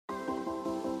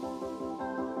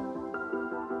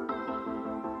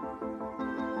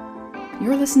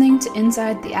You're listening to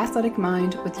Inside the Athletic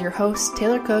Mind with your hosts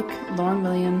Taylor Cook, Lauren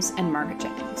Williams, and Margaret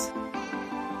Jennings.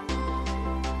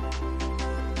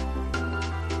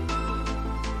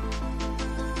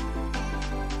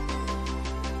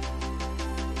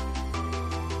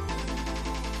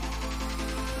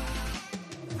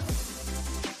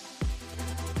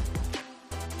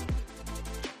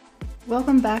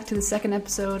 Welcome back to the second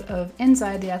episode of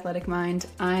Inside the Athletic Mind.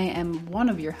 I am one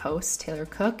of your hosts, Taylor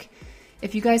Cook.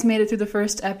 If you guys made it through the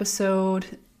first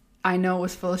episode, I know it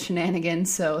was full of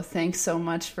shenanigans, so thanks so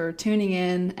much for tuning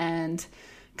in and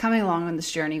coming along on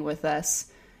this journey with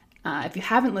us. If you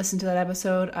haven't listened to that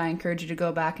episode, I encourage you to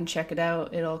go back and check it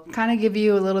out. It'll kind of give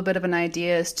you a little bit of an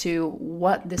idea as to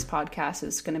what this podcast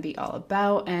is going to be all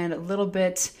about and a little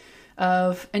bit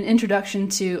of an introduction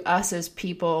to us as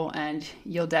people, and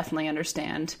you'll definitely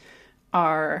understand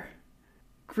our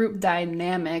group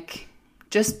dynamic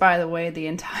just by the way the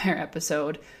entire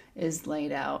episode is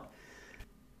laid out.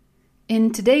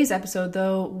 In today's episode,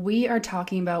 though, we are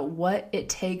talking about what it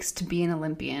takes to be an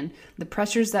Olympian, the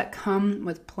pressures that come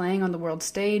with playing on the world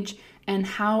stage, and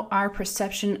how our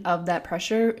perception of that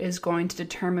pressure is going to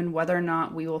determine whether or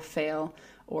not we will fail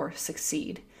or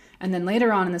succeed. And then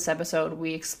later on in this episode,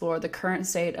 we explore the current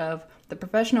state of the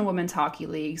professional women's hockey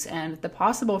leagues and the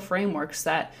possible frameworks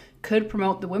that could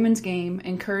promote the women's game,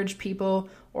 encourage people,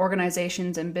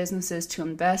 organizations, and businesses to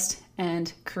invest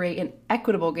and create an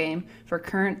equitable game for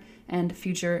current and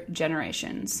future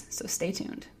generations. So stay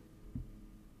tuned.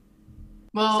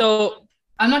 Well,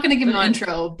 I'm not going to give an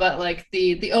intro, but like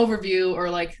the overview or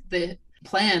like the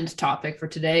planned topic for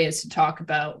today is to talk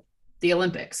about the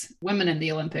Olympics, women in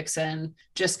the Olympics, and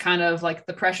just kind of like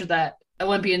the pressure that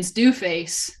Olympians do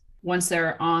face once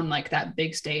they're on like that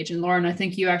big stage. And Lauren, I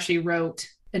think you actually wrote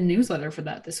a newsletter for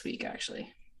that this week,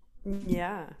 actually.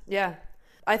 Yeah.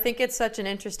 I think it's such an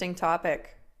interesting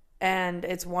topic, and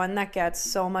it's one that gets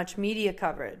so much media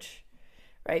coverage,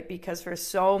 right? Because for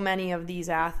so many of these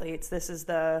athletes, this is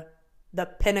the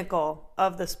pinnacle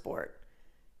of the sport.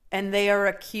 And they are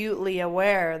acutely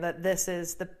aware that this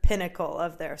is the pinnacle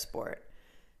of their sport.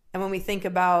 And when we think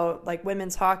about like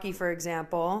women's hockey, for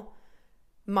example,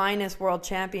 minus world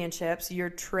championships, you're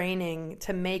training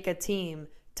to make a team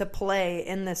to play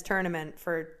in this tournament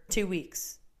for 2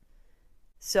 weeks.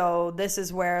 So this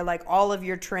is where like all of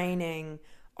your training,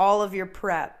 all of your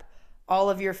prep, all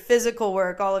of your physical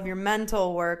work, all of your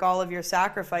mental work, all of your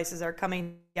sacrifices are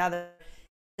coming together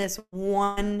in this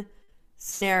one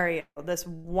scenario, this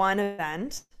one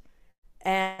event.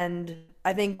 And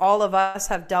I think all of us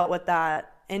have dealt with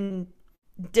that in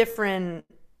different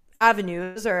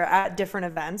avenues or at different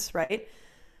events, right?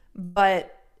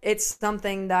 But it's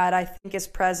something that I think is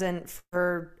present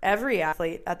for every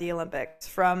athlete at the Olympics,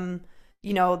 from,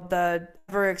 you know, the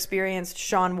ever experienced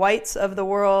Shaun Whites of the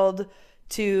world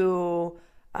to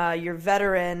your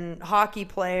veteran hockey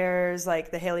players like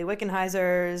the Hayley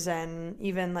Wickenheisers and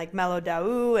even like Melo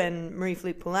Daou and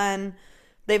Marie-Philippe Poulin.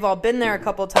 They've all been there a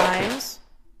couple times.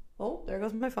 Oh, there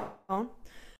goes my phone.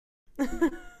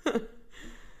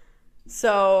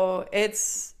 So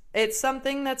it's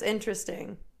something that's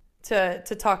interesting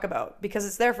to talk about because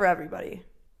it's there for everybody.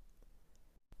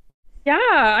 Yeah,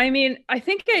 I mean, I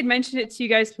think I had mentioned it to you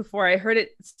guys before. I heard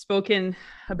it spoken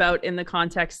about in the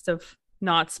context of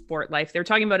not sport life. They were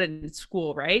talking about it in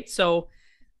school, right? So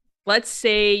let's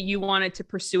say you wanted to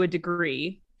pursue a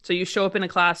degree. So you show up in a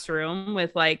classroom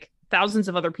with like thousands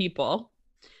of other people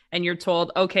and you're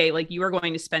told, okay, like you are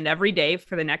going to spend every day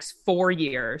for the next 4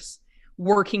 years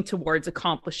working towards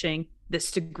accomplishing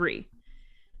this degree.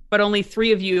 But only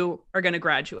 3 of you are going to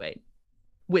graduate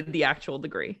with the actual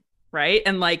degree, right?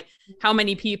 And like how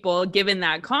many people, given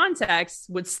that context,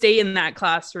 would stay in that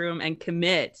classroom and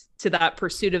commit to that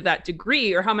pursuit of that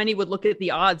degree? Or how many would look at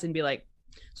the odds and be like,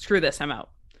 screw this, I'm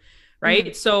out, right?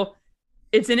 Mm-hmm. So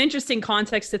it's an interesting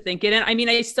context to think in. And I mean,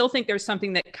 I still think there's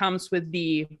something that comes with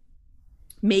the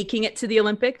making it to the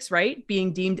Olympics, right?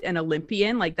 Being deemed an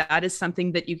Olympian, like that is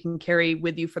something that you can carry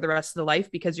with you for the rest of the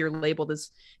life because you're labeled as,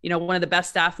 you know, one of the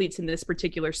best athletes in this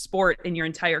particular sport in your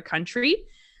entire country.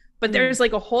 But there's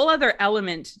like a whole other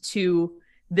element to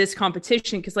this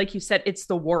competition because like you said, it's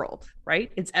the world,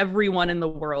 right? It's everyone in the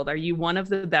world. Are you one of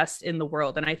the best in the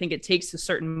world? And I think it takes a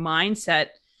certain mindset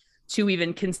to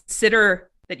even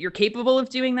consider that you're capable of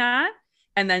doing that.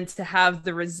 And then to have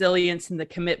the resilience and the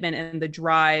commitment and the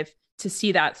drive to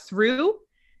see that through.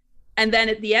 And then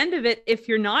at the end of it, if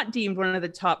you're not deemed one of the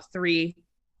top 3,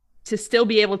 to still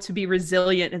be able to be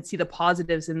resilient and see the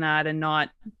positives in that and not,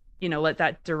 you know, let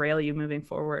that derail you moving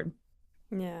forward.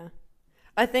 Yeah.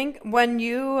 I think when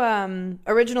you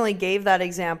originally gave that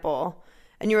example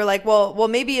and you were like, well,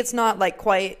 maybe it's not like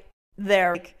quite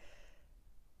there. Like,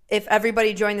 if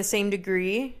everybody joined the same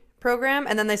degree program,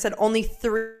 and then they said only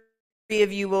 3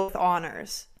 of you will with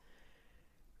honors,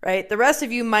 right? The rest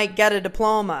of you might get a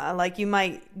diploma, like you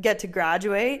might get to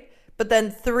graduate, but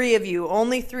then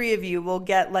only 3 of you will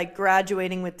get like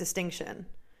graduating with distinction.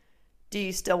 Do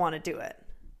you still want to do it?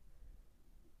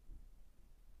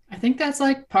 I think that's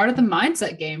like part of the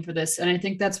mindset game for this. And I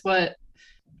think that's what,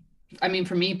 I mean,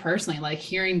 for me personally, like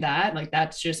hearing that, like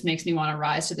that just makes me want to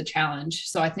rise to the challenge.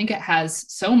 So I think it has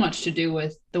so much to do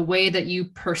with the way that you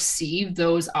perceive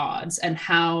those odds and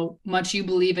how much you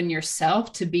believe in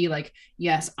yourself to be like,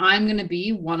 yes, I'm going to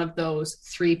be one of those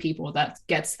 3 people that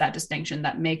gets that distinction,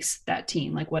 that makes that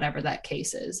team, like whatever that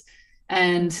case is.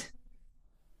 And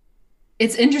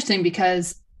it's interesting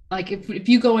because like if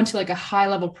you go into like a high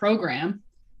level program,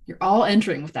 you're all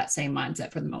entering with that same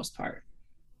mindset for the most part.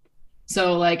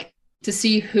 So like to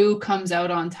see who comes out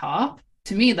on top,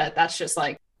 to me, that's just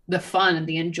like the fun and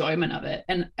the enjoyment of it.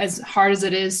 And as hard as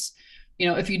it is, you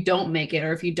know, if you don't make it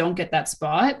or if you don't get that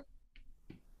spot,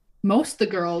 most of the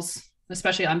girls,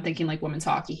 especially I'm thinking like women's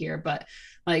hockey here, but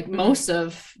like most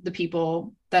of the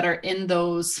people that are in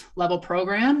those level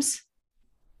programs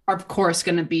are of course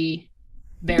going to be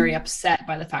very upset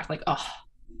by the fact like, oh,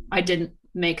 I didn't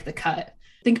make the cut.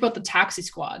 Think about the taxi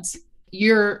squads.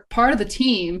 You're part of the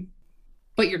team,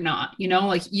 but you're not, you know,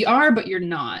 like you are, but you're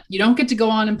not. You don't get to go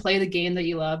on and play the game that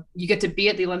you love. You get to be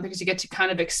at the Olympics. You get to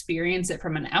kind of experience it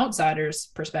from an outsider's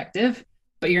perspective,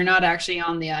 but you're not actually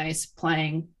on the ice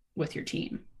playing with your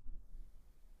team.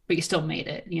 But you still made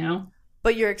it, you know?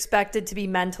 But you're expected to be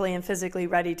mentally and physically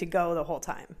ready to go the whole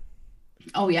time.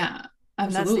 Oh, yeah.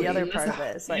 Absolutely. And that's the other part of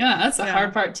it. Like, yeah, that's the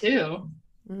hard part too.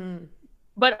 Mm-hmm.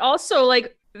 But also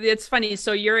like, it's funny.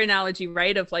 So your analogy,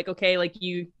 right? Of like, okay, like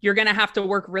you're going to have to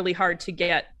work really hard to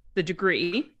get the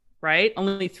degree, right?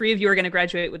 Only 3 of you are going to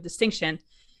graduate with distinction.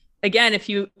 Again, if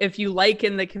you like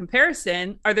in the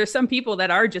comparison, are there some people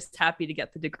that are just happy to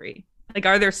get the degree? Like,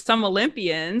 are there some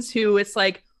Olympians who it's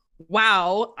like,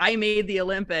 wow, I made the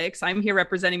Olympics. I'm here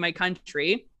representing my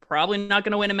country. Probably not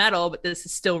going to win a medal, but this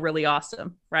is still really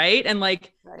awesome. Right. And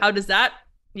like, how does that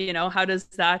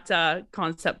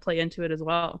concept play into it as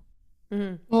well?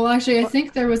 Mm-hmm. Well, actually, I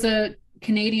think there was a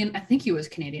Canadian, I think he was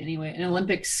Canadian anyway, an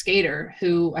Olympic skater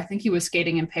who I think he was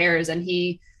skating in pairs and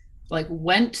he like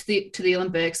went to the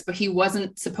Olympics, but he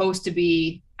wasn't supposed to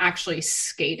be actually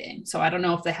skating. So I don't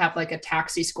know if they have like a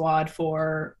taxi squad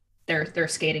for their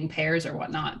skating pairs or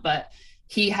whatnot, but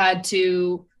he had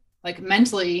to like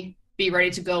mentally be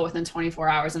ready to go within 24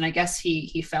 hours. And I guess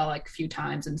he fell like a few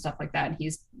times and stuff like that. And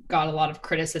he's got a lot of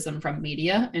criticism from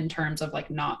media in terms of like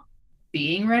not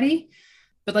being ready.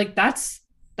 But like that's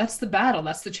the battle.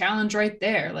 That's the challenge right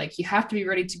there. Like you have to be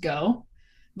ready to go.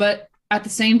 But at the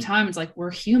same time, it's like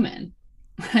we're human.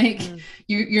 Like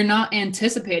you're not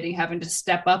anticipating having to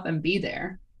step up and be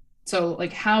there. So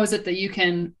like how is it that you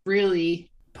can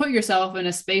really put yourself in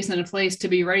a space and a place to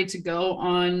be ready to go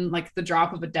on like the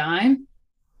drop of a dime,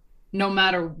 no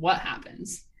matter what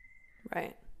happens?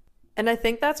 Right. And I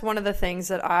think that's one of the things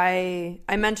that I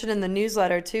mentioned in the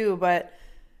newsletter too, but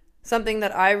something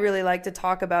that I really like to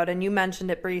talk about, and you mentioned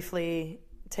it briefly,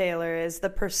 Taylor, is the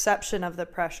perception of the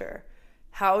pressure.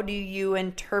 How do you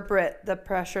interpret the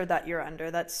pressure that you're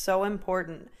under? That's so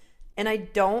important. And I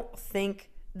don't think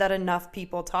that enough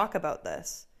people talk about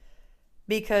this,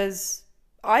 because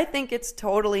I think it's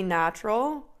totally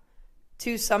natural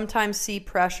to sometimes see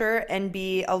pressure and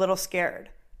be a little scared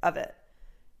of it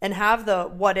and have the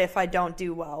what if I don't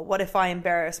do well? What if I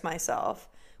embarrass myself?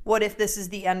 What if this is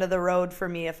the end of the road for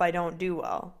me if I don't do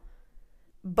well?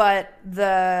 But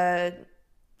the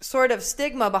sort of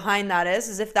stigma behind that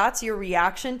is if that's your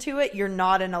reaction to it, you're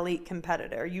not an elite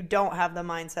competitor. You don't have the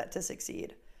mindset to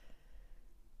succeed.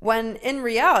 When in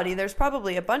reality, there's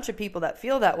probably a bunch of people that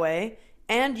feel that way,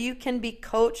 and you can be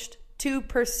coached to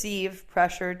perceive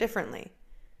pressure differently.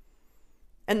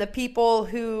 And the people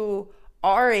who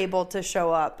are able to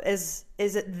show up, is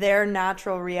it their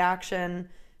natural reaction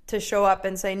to show up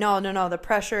and say, no, the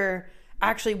pressure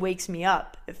actually wakes me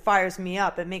up. It fires me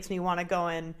up. It makes me want to go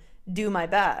and do my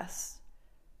best.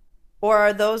 Or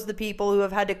are those the people who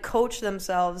have had to coach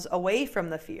themselves away from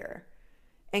the fear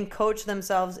and coach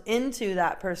themselves into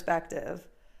that perspective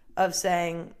of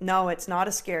saying, no, it's not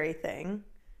a scary thing.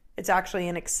 It's actually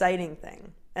an exciting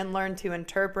thing, and learn to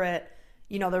interpret,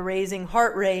 the raising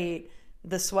heart rate,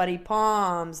 the sweaty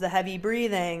palms, the heavy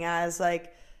breathing as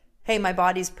like, hey, my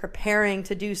body's preparing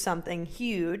to do something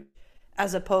huge,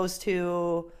 as opposed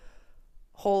to,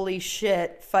 holy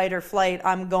shit, fight or flight,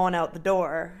 I'm going out the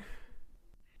door.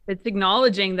 It's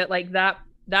acknowledging that like that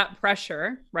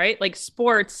pressure, right? Like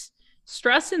sports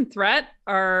stress and threat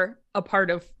are a part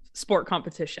of sport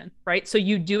competition, right? So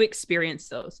you do experience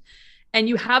those. And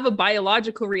you have a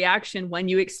biological reaction when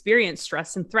you experience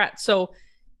stress and threat. So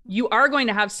you are going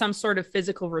to have some sort of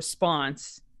physical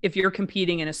response if you're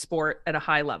competing in a sport at a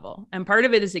high level. And part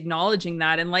of it is acknowledging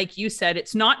that. And like you said,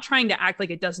 it's not trying to act like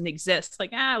it doesn't exist.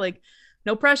 Like, like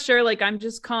no pressure, like I'm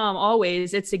just calm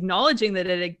always. It's acknowledging that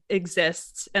it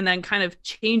exists and then kind of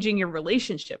changing your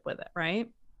relationship with it, right?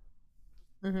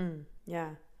 Mm-hmm.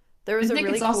 Yeah. There was I think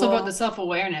it's also about the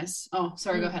self-awareness. Oh,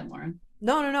 sorry. Go ahead, Lauren.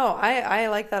 No. I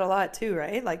like that a lot too,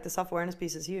 right? Like the self-awareness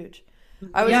piece is huge.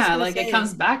 It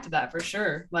comes back to that for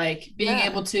sure. Like being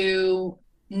able to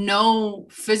know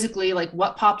physically like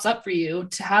what pops up for you,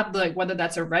 to have like whether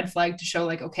that's a red flag to show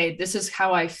like, okay, this is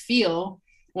how I feel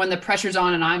when the pressure's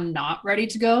on and I'm not ready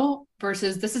to go,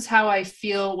 versus this is how I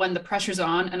feel when the pressure's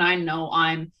on and I know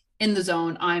I'm in the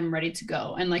zone, I'm ready to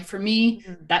go. And like for me,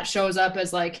 that shows up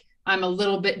as like I'm a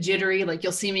little bit jittery, like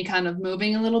you'll see me kind of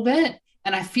moving a little bit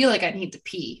and I feel like I need to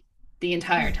pee the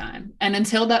entire time. And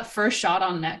until that first shot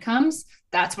on net comes,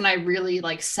 that's when I really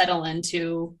like settle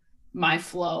into my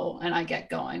flow and I get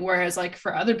going. Whereas like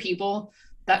for other people,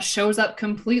 that shows up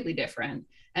completely different.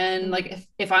 And like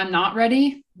if I'm not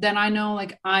ready, then I know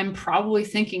like I'm probably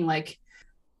thinking like,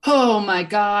 oh my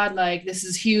God, like this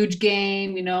is huge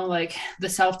game, you know, like the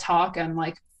self-talk, I'm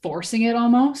like forcing it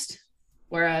almost.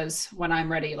 Whereas when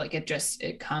I'm ready, like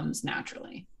it comes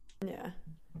naturally. Yeah.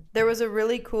 There was a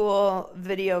really cool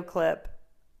video clip.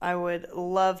 I would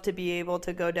love to be able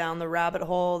to go down the rabbit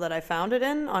hole that I found it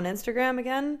in on Instagram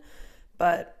again,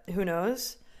 but who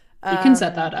knows? You can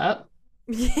set that up.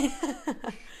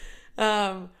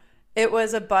 Yeah. It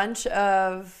was a bunch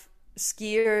of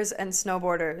skiers and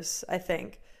snowboarders, I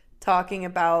think, talking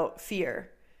about fear.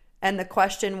 And the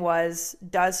question was,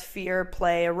 does fear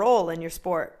play a role in your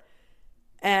sport?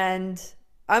 And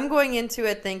I'm going into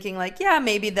it thinking like, yeah,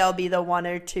 maybe there'll be the one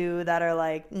or two that are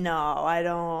like, no,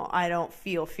 I don't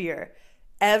feel fear.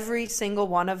 Every single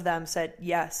one of them said,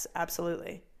 yes,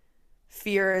 absolutely.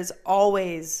 Fear is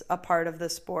always a part of the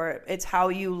sport. It's how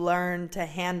you learn to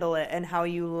handle it and how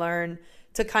you learn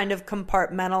to kind of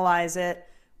compartmentalize it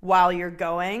while you're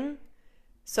going,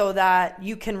 so that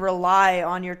you can rely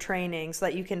on your training, so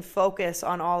that you can focus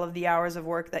on all of the hours of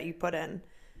work that you put in.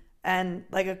 And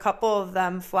like a couple of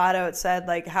them flat out said,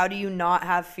 like, how do you not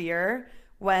have fear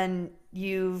when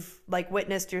you've like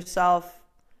witnessed yourself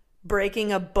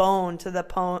breaking a bone to the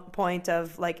point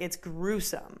of like, it's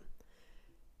gruesome.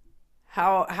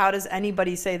 How does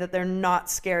anybody say that they're not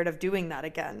scared of doing that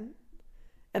again?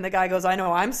 And the guy goes, I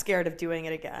know I'm scared of doing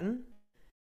it again,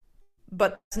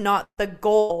 but it's not the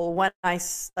goal when I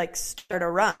like start a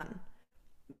run.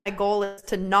 My goal is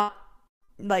to not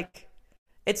like,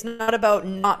 it's not about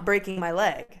not breaking my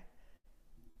leg.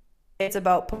 It's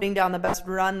about putting down the best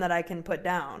run that I can put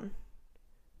down.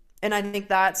 And I think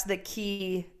that's the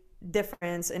key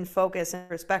difference in focus and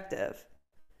perspective.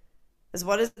 Is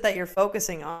what is it that you're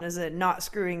focusing on? Is it not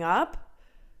screwing up?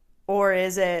 Or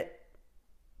is it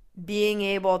being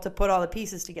able to put all the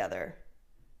pieces together?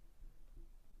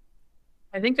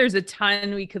 I think there's a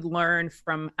ton we could learn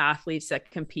from athletes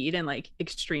that compete in like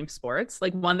extreme sports.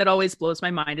 Like one that always blows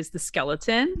my mind is the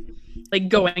skeleton, like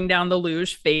going down the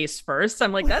luge face first.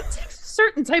 I'm like, that's a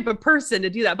certain type of person to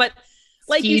do that. But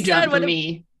like you said, for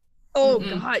me.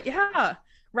 God, yeah.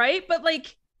 Right. But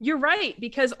like, you're right,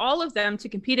 because all of them to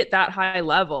compete at that high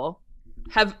level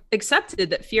have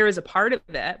accepted that fear is a part of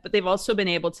it, but they've also been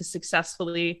able to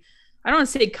successfully, I don't want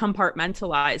to say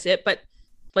compartmentalize it, but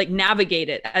like navigate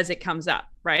it as it comes up,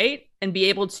 right? And be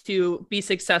able to be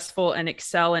successful and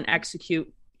excel and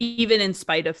execute even in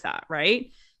spite of that,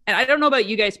 right? And I don't know about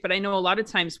you guys, but I know a lot of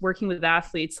times working with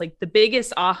athletes, like the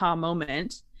biggest aha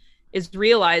moment is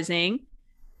realizing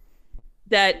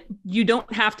that you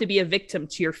don't have to be a victim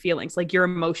to your feelings, like your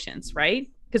emotions,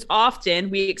 right? Because often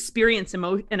we experience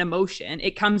an emotion,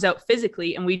 it comes out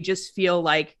physically, and we just feel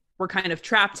like we're kind of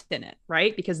trapped in it,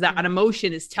 right? Because that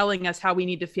emotion is telling us how we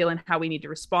need to feel and how we need to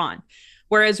respond.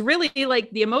 Whereas really,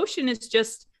 like the emotion is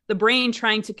just the brain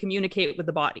trying to communicate with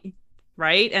the body,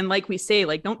 right? And like we say,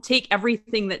 like don't take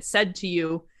everything that's said to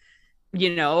you,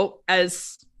 you know,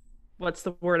 as what's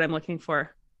the word I'm looking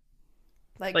for?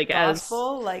 Like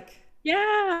gospel,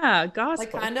 yeah, gospel.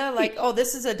 Like kind of like, oh,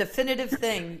 this is a definitive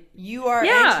thing. You are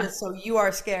anxious, so you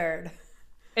are scared.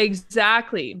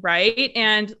 Exactly, right?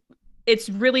 And it's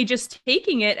really just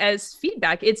taking it as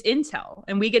feedback. It's intel,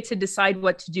 and we get to decide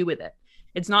what to do with it.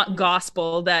 It's not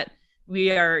gospel that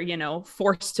we are, you know,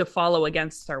 forced to follow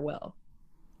against our will.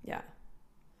 Yeah.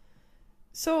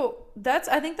 So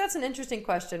I think that's an interesting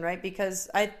question, right?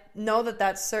 Because I know that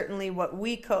that's certainly what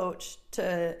we coach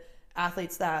to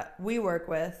athletes that we work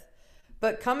with.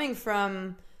 But coming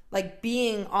from like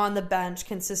being on the bench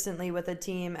consistently with a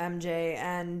team, MJ,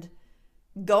 and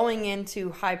going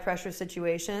into high pressure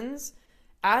situations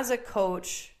as a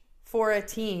coach for a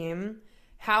team,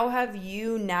 how have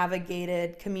you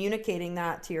navigated communicating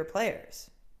that to your players?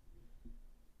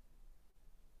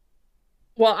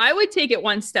 Well, I would take it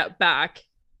one step back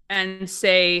and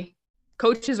say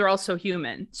coaches are also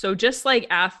human. So just like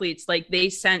athletes, like they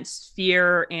sense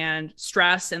fear and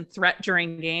stress and threat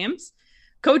during games,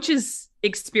 coaches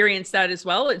experience that as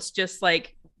well. It's just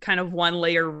like kind of one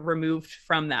layer removed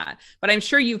from that. But I'm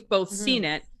sure you've both seen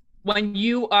it when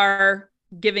you are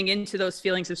giving into those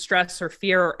feelings of stress or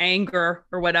fear or anger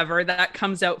or whatever, that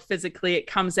comes out physically. It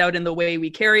comes out in the way we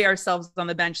carry ourselves on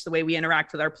the bench, the way we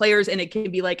interact with our players, and it can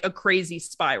be like a crazy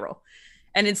spiral.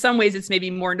 And in some ways, it's maybe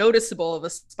more noticeable of a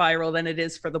spiral than it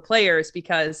is for the players,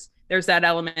 because there's that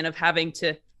element of having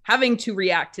to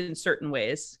react in certain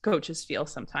ways. Coaches feel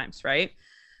sometimes, right?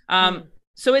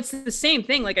 So it's the same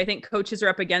thing. Like I think coaches are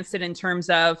up against it in terms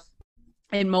of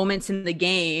in moments in the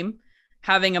game,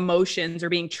 having emotions or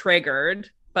being triggered,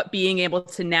 but being able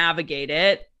to navigate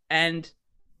it and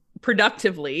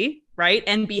productively, right?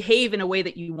 And behave in a way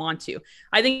that you want to.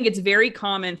 I think it's very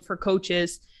common for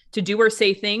coaches to do or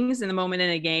say things in the moment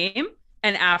in a game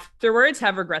and afterwards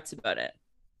have regrets about it.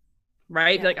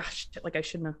 Right? Yeah. Like, oh, shit, like I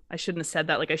shouldn't have said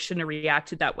that. Like I shouldn't have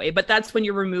reacted that way. But that's when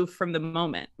you're removed from the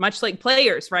moment, much like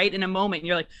players, right? In a moment,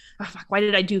 you're like, oh, fuck, why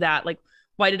did I do that? Like,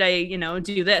 why did I,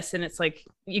 do this? And it's like,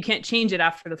 you can't change it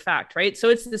after the fact, right? So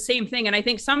it's the same thing. And I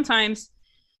think sometimes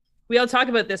we all talk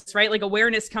about this, right? Like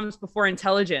awareness comes before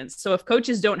intelligence. So if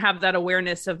coaches don't have that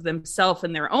awareness of themselves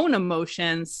and their own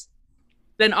emotions,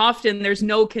 then often there's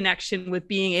no connection with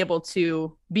being able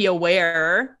to be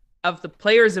aware of the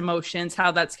player's emotions,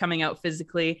 how that's coming out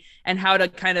physically, and how to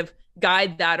kind of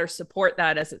guide that or support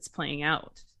that as it's playing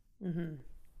out. Mm-hmm.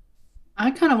 I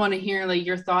kind of want to hear like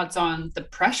your thoughts on the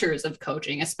pressures of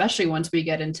coaching, especially once we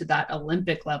get into that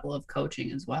Olympic level of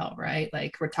coaching as well, right?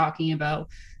 Like we're talking about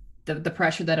the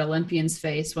pressure that Olympians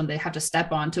face when they have to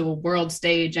step onto a world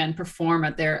stage and perform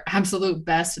at their absolute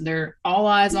best, and they're all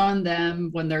eyes on them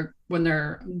when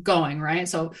they're going, right?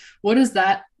 So what does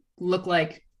that look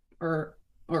like or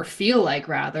feel like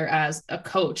rather as a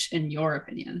coach in your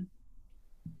opinion?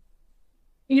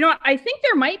 I think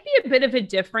there might be a bit of a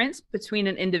difference between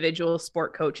an individual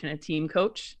sport coach and a team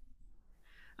coach.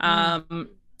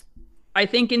 I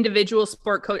think individual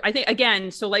sport coach, I think,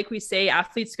 again, so like we say,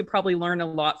 athletes could probably learn a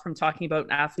lot from talking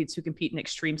about athletes who compete in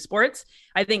extreme sports.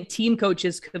 I think team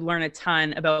coaches could learn a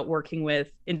ton about working with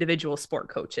individual sport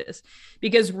coaches,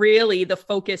 because really the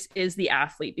focus is the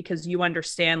athlete, because you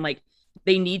understand like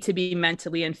they need to be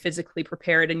mentally and physically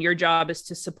prepared. And your job is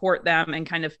to support them and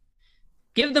kind of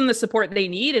give them the support they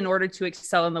need in order to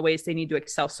excel in the ways they need to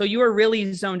excel. So you are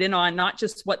really zoned in on not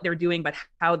just what they're doing, but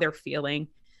how they're feeling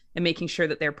and making sure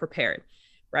that they're prepared.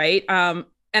 Right. And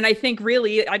I think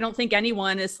really, I don't think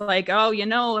anyone is like, oh,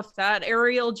 if that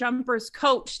aerial jumpers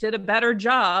coach did a better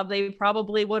job, they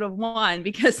probably would have won,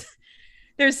 because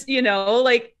there's,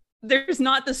 there's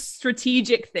not the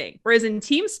strategic thing. Whereas in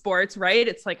team sports, right,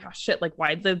 it's like, oh shit, like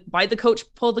why'd the coach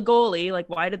pull the goalie? Like,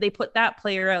 why did they put that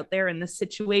player out there in this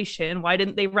situation? Why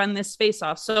didn't they run this face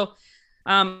off? So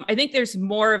I think there's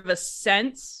more of a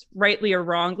sense, rightly or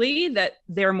wrongly, that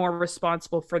they're more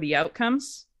responsible for the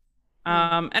outcomes.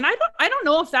 And I don't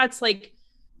know if that's like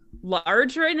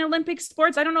larger in Olympic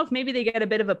sports. I don't know if maybe they get a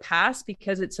bit of a pass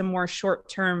because it's a more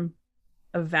short-term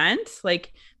event.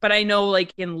 But I know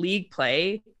like in league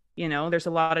play, there's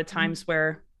a lot of times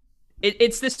where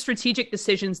it's the strategic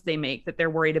decisions they make that they're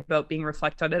worried about being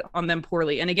reflected on them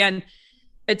poorly. And again,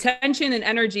 attention and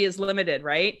energy is limited,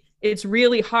 right? It's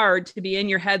really hard to be in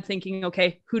your head thinking,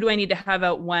 okay, who do I need to have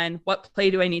out when? What play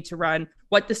do I need to run?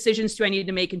 What decisions do I need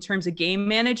to make in terms of game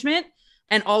management?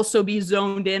 And also be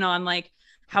zoned in on like,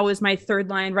 how is my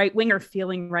third line right winger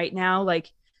feeling right now?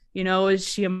 Like, is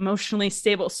she emotionally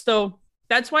stable? So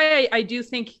that's why I do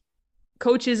think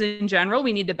coaches in general,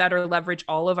 we need to better leverage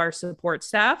all of our support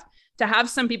staff to have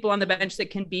some people on the bench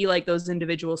that can be like those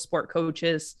individual sport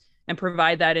coaches and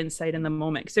provide that insight in the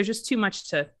moment, because there's just too much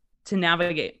to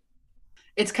navigate.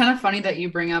 It's kind of funny that you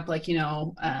bring up like,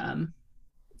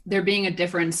 there being a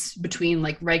difference between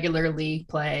like regular league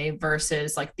play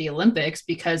versus like the Olympics,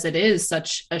 because it is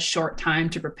such a short time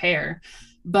to prepare.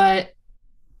 But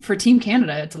for Team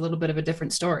Canada, it's a little bit of a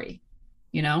different story.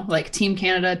 Like Team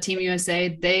Canada, Team USA,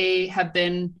 they have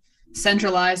been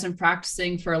centralized and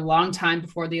practicing for a long time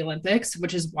before the Olympics,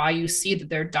 which is why you see that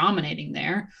they're dominating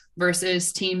there,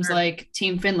 versus teams like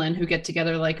Team Finland, who get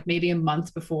together like maybe a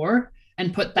month before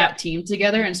and put that team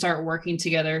together and start working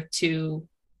together to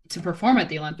perform at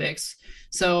the Olympics.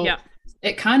 So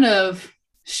it kind of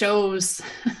shows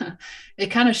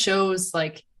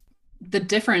like the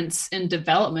difference in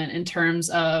development in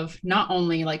terms of not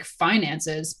only like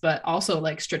finances, but also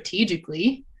like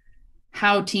strategically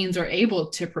how teams are able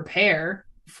to prepare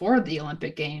for the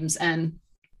Olympic Games. And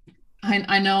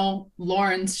I know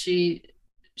Lawrence, she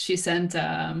sent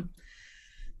that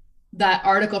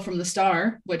article from the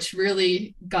Star, which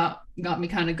really got me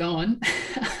kind of going.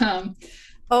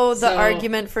 The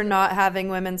argument for not having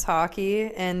women's hockey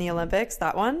in the Olympics,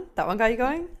 that one got you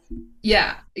going?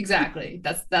 Yeah, exactly.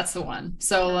 That's the one.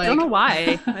 So like, I don't know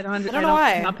why. I don't know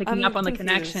why. I'm not picking up on confused. the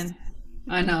connection.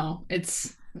 I know.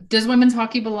 Does women's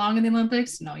hockey belong in the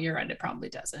Olympics? No, you're right. It probably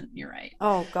doesn't. You're right.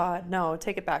 Oh God, no,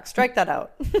 take it back. Strike that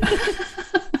out.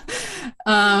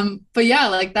 But yeah,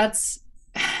 like that's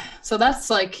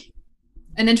like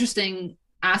an interesting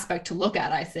aspect to look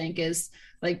at, I think, is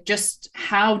like just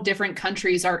how different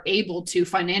countries are able to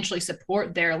financially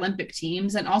support their Olympic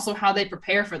teams and also how they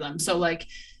prepare for them. So like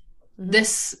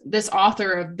this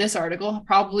author of this article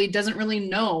probably doesn't really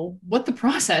know what the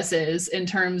process is in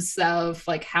terms of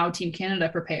like how Team Canada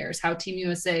prepares, how Team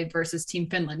USA versus Team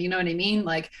Finland. You know what I mean?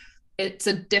 Like it's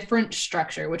a different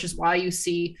structure, which is why you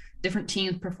see different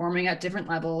teams performing at different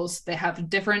levels. They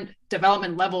have different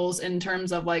development levels in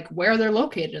terms of like where they're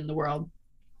located in the world.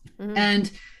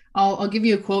 And I'll give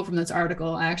you a quote from this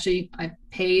article. I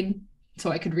paid so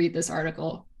I could read this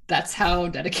article. That's how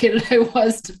dedicated I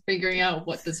was to figuring out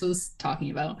what this was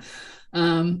talking about.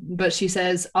 But she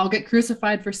says, "I'll get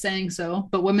crucified for saying so,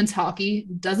 but women's hockey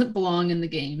doesn't belong in the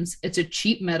games. It's a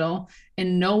cheap medal,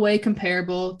 in no way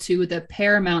comparable to the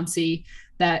paramountcy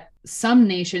that some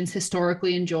nations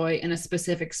historically enjoy in a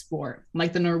specific sport,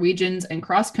 like the Norwegians in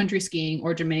cross-country skiing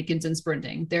or Jamaicans in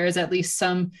sprinting. There is at least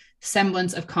some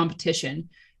semblance of competition,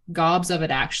 gobs of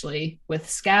it actually, with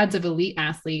scads of elite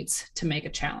athletes to make a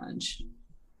challenge."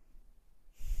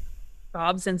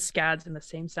 Gobs and scads in the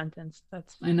same sentence.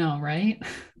 That's I know, right?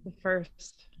 the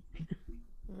first.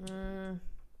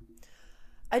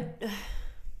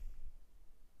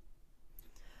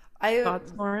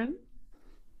 Thoughts, Lauren?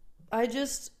 I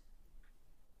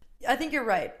think you're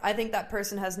right. I think that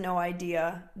person has no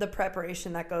idea the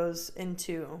preparation that goes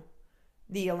into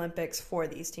the Olympics for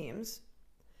these teams.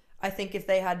 I think if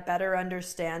they had better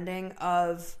understanding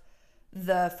of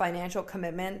the financial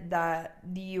commitment that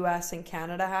the US and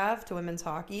Canada have to women's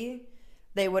hockey,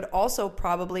 they would also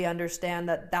probably understand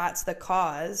that that's the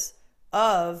cause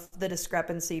of the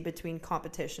discrepancy between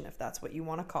competition, if that's what you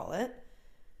want to call it.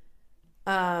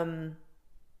 And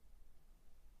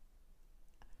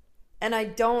I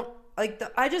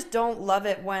just don't love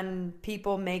it when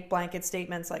people make blanket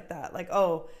statements like that. Like,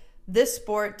 oh, this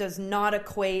sport does not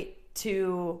equate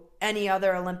to any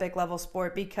other Olympic level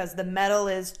sport because the medal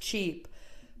is cheap.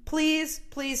 Please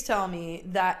tell me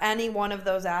that any one of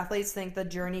those athletes think the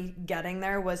journey getting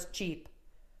there was cheap.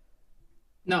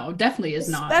 No, definitely is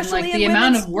not. Especially like in the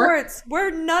amount of sports work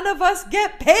where none of us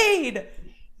get paid.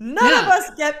 None of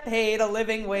us get paid a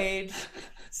living wage.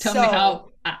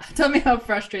 Tell me how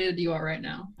frustrated you are right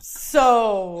now.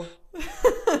 So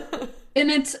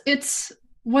and it's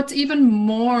what's even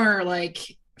more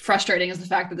like frustrating is the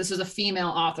fact that this is a female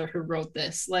author who wrote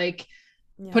this. Like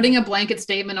putting a blanket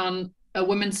statement on a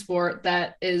women's sport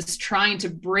that is trying to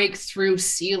break through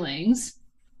ceilings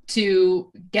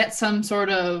to get some sort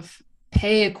of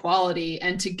pay equality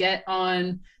and to get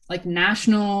on like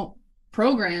national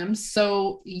programs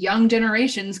so young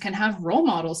generations can have role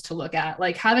models to look at.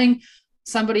 Like having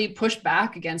somebody push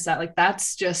back against that, like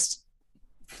that's just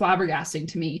flabbergasting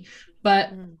to me.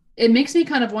 But it makes me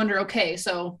kind of wonder, okay,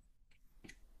 so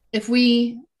if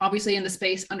we obviously in the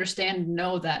space understand and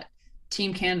know that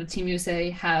Team Canada, Team USA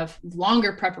have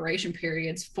longer preparation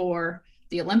periods for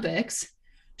the Olympics,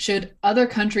 should other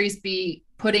countries be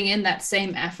putting in that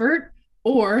same effort?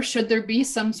 Or should there be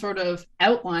some sort of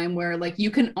outline where like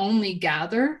you can only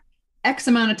gather X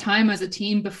amount of time as a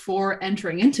team before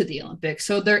entering into the Olympics?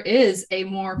 So there is a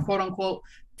more quote unquote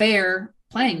fair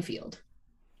playing field.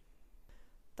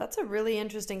 That's a really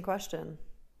interesting question.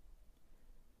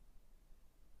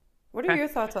 What are your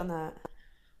thoughts on that?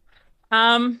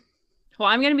 Well,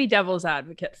 I'm going to be devil's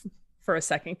advocate for a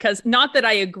second, because not that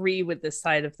I agree with this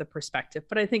side of the perspective,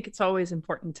 but I think it's always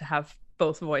important to have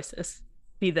both voices,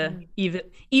 be the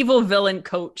evil villain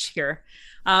coach here.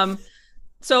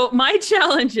 So my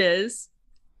challenge is,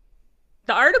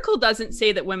 the article doesn't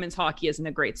say that women's hockey isn't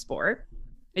a great sport.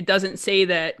 It doesn't say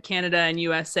that Canada and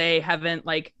USA haven't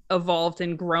like evolved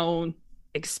and grown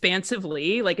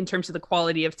expansively, like in terms of the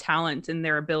quality of talent and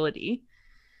their ability.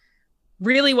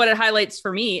 really what it highlights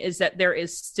for me is that there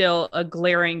is still a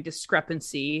glaring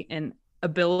discrepancy in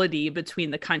ability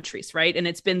between the countries, right? And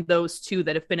it's been those two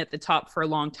that have been at the top for a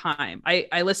long time.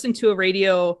 I listened to a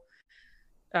radio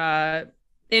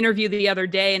interview the other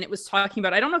day, and it was talking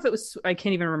about, I don't know if it was, I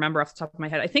can't even remember off the top of my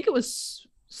head. I think it was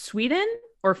Sweden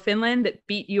or Finland that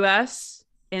beat US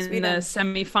in the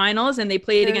semifinals, and they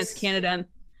played against Canada.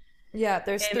 Yeah,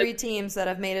 there's three teams that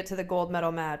have made it to the gold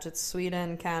medal match. It's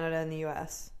Sweden, Canada, and the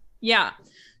US. Yeah.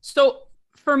 So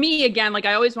for me, again, like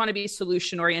I always want to be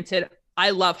solution oriented. I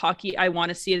love hockey. I want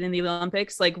to see it in the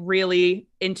Olympics. Like really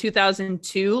in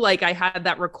 2002, like I had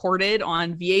that recorded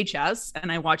on VHS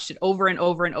and I watched it over and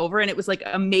over and over. And it was like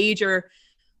a major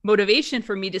motivation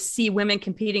for me to see women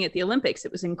competing at the Olympics.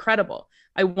 It was incredible.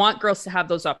 I want girls to have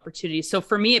those opportunities. So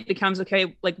for me, it becomes,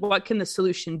 okay, like what can the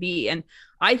solution be? And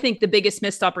I think the biggest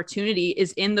missed opportunity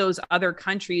is in those other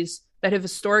countries that have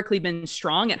historically been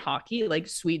strong at hockey, like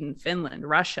Sweden, Finland,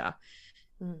 Russia.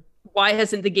 Why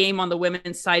hasn't the game on the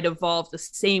women's side evolved the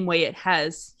same way it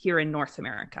has here in North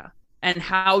America? And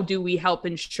how do we help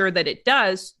ensure that it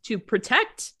does to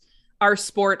protect our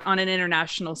sport on an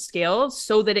international scale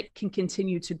so that it can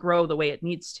continue to grow the way it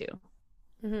needs to?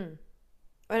 Mm-hmm.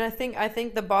 And I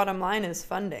think the bottom line is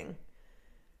funding,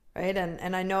 right?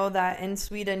 And I know that in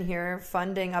Sweden here,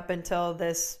 funding up until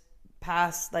this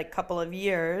past like couple of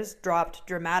years dropped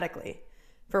dramatically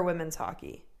for women's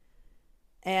hockey.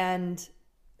 And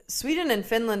Sweden and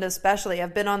Finland especially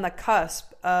have been on the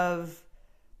cusp of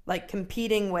like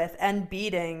competing with and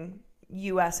beating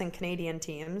US and Canadian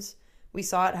teams. We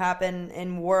saw it happen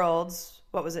in Worlds,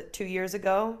 what was it, 2 years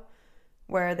ago,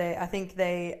 where I think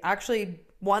they actually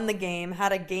won the game,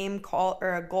 had a game call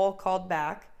or a goal called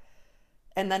back,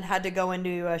 and then had to go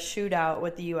into a shootout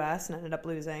with the US and ended up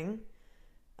losing.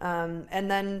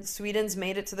 And then Sweden's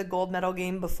made it to the gold medal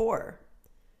game before.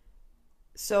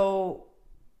 So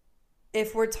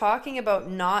if we're talking about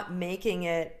not making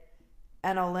it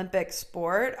an Olympic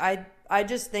sport, I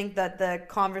just think that the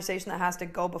conversation that has to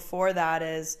go before that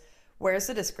is, where's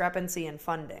the discrepancy in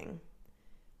funding?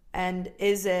 And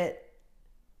is it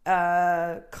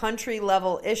a country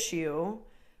level issue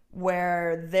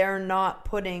where they're not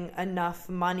putting enough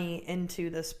money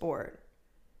into the sport?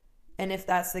 And if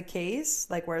that's the case,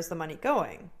 like, where's the money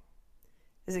going?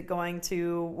 Is it going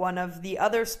to one of the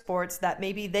other sports that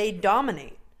maybe they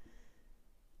dominate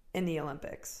in the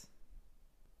Olympics?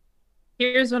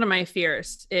 Here's one of my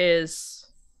fears is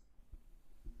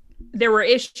there were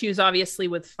issues obviously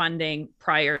with funding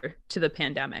prior to the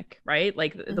pandemic, right?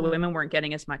 Like the women weren't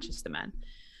getting as much as the men.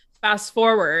 Fast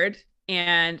forward,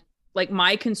 and like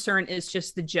my concern is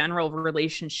just the general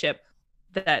relationship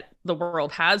that the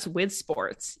world has with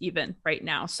sports even right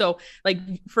now. So like,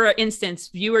 for instance,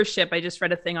 viewership, I just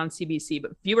read a thing on CBC,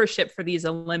 but viewership for these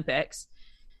Olympics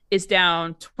is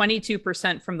down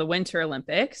 22% from the Winter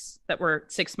Olympics that were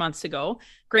 6 months ago.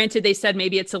 Granted, they said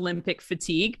maybe it's Olympic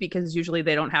fatigue because usually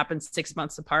they don't happen 6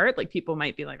 months apart. Like people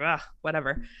might be like,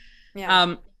 whatever.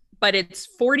 Yeah. But it's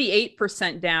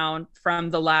 48% down from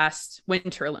the last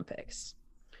Winter Olympics.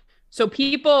 So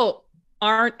people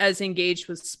aren't as engaged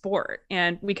with sport.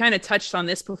 And we kind of touched on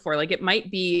this before. Like it might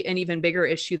be an even bigger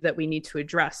issue that we need to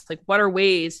address. Like what are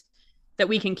ways that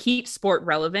we can keep sport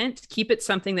relevant, keep it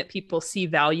something that people see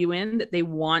value in, that they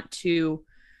want to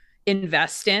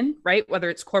invest in, right?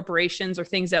 Whether it's corporations or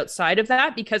things outside of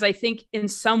that, because I think in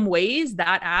some ways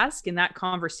that ask and that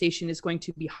conversation is going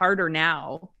to be harder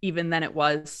now, even than it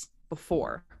was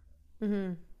before.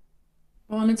 Mm-hmm.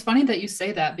 Well, and it's funny that you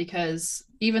say that, because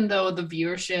even though the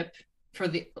viewership for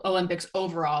the Olympics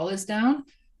overall is down,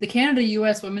 the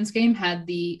Canada-US women's game had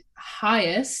the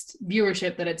highest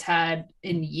viewership that it's had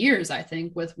in years, I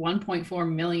think, with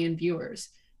 1.4 million viewers,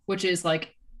 which is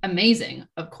like amazing,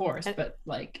 of course, but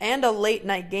like... And a late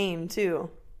night game too.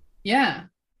 Yeah.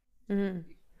 Mm-hmm.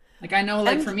 Like I know,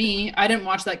 like for me, I didn't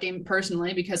watch that game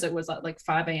personally because it was at like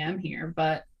 5 a.m. here,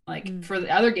 but like for the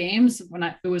other games,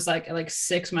 it was like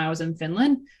 6 when I was in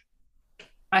Finland,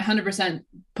 I 100%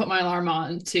 put my alarm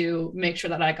on to make sure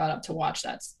that I got up to watch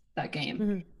that game.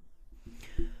 Mm-hmm.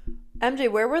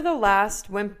 MJ, where were the last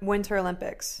Winter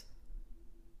Olympics?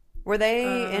 Were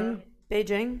they in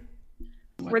Beijing?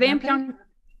 Were they in Pyeongchang?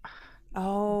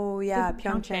 Oh, yeah,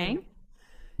 Pyeongchang.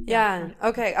 Yeah,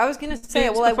 okay. I was going to say,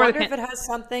 well, I wonder if it has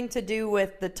something to do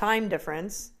with the time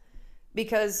difference,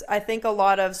 because I think a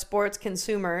lot of sports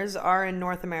consumers are in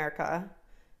North America.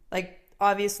 Like,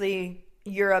 obviously,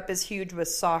 Europe is huge with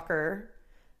soccer,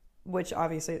 which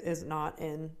obviously is not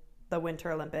in the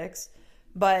Winter Olympics.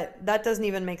 But that doesn't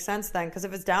even make sense then, because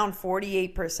if it's down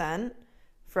 48%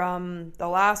 from the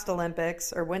last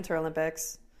Olympics or Winter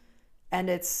Olympics, and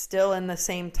it's still in the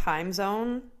same time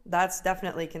zone, that's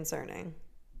definitely concerning.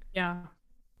 Yeah.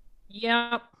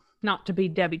 Yep. Not to be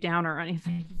Debbie Downer or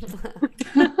anything.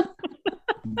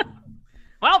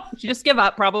 Well, she just give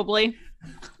up probably.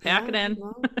 Pack it in.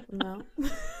 No.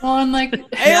 Well, and like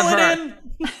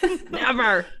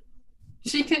Never.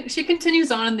 She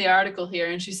continues on in the article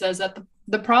here, and she says that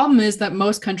the problem is that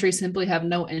most countries simply have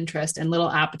no interest and little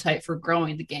appetite for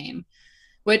growing the game,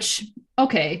 which,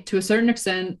 okay, to a certain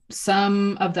extent,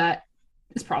 some of that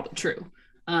is probably true.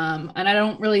 And I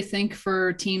don't really think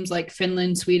for teams like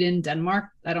Finland, Sweden, Denmark,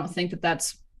 I don't think that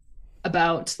that's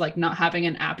about like not having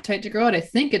an appetite to grow it. I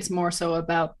think it's more so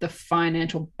about the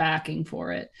financial backing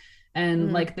for it.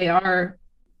 And like they are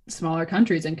smaller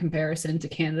countries in comparison to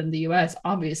Canada and the US,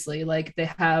 obviously, like they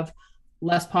have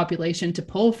less population to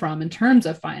pull from in terms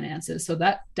of finances. So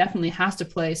that definitely has to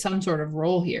play some sort of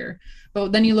role here.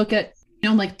 But then you look at,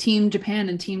 like Team Japan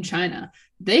and Team China,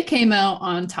 they came out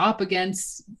on top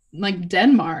against like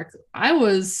Denmark. I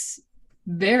was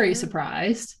very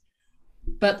surprised,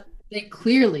 but they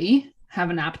clearly have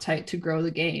an appetite to grow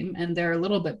the game, and they're a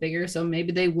little bit bigger. So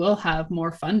maybe they will have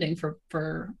more funding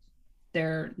for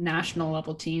their national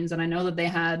level teams. And I know that they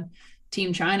had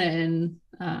Team China in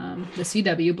the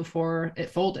CW before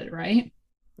it folded, right?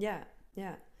 Yeah.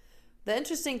 The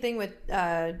interesting thing with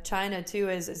China too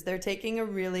is they're taking a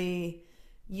really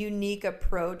unique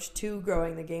approach to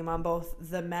growing the game on both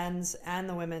the men's and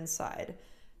the women's side.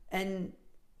 And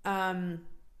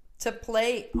to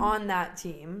play on that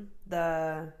team,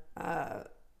 I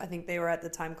think they were at the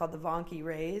time called the Vanke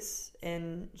Rays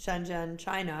in Shenzhen,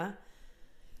 China.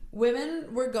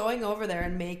 Women were going over there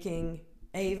and making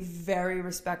a very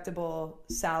respectable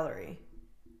salary.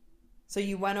 So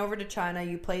you went over to China,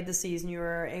 you played the season, you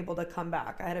were able to come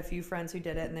back. I had a few friends who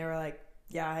did it, and they were like,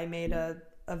 yeah, I made a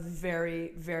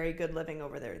very, very good living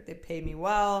over there. They paid me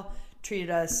well, treated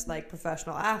us like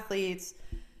professional athletes.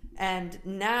 And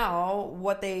now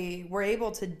what they were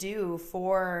able to do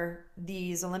for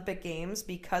these Olympic Games,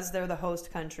 because they're the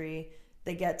host country,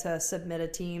 they get to submit a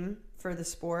team for the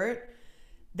sport.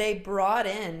 They brought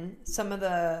in some of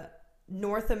the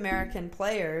North American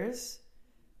players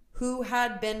who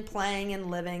had been playing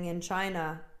and living in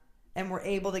China and were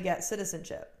able to get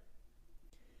citizenship.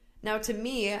 Now, to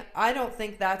me, I don't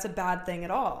think that's a bad thing at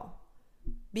all,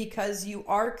 because you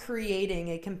are creating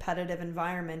a competitive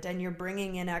environment and you're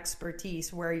bringing in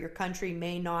expertise where your country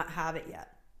may not have it yet.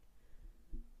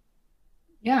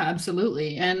 Yeah,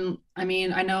 absolutely. And I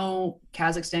mean, I know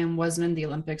Kazakhstan wasn't in the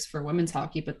Olympics for women's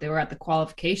hockey, but they were at the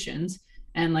qualifications.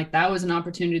 And like that was an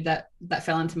opportunity that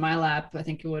fell into my lap. I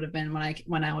think it would have been when I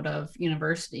went out of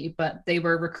university, but they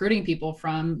were recruiting people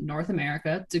from North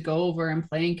America to go over and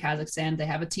play in Kazakhstan. They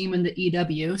have a team in the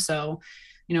EW. So,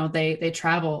 they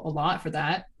travel a lot for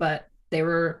that, but they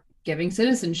were giving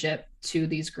citizenship to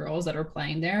these girls that are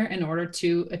playing there in order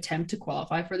to attempt to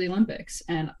qualify for the Olympics.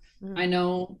 And I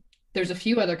know there's a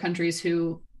few other countries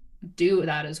who do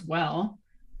that as well,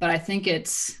 but I think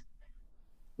it's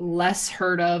less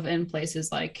heard of in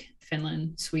places like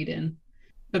Finland, Sweden.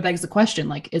 But begs the question,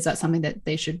 like, is that something that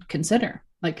they should consider?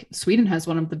 Like, Sweden has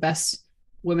one of the best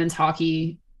women's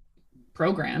hockey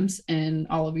programs in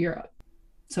all of Europe.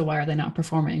 So why are they not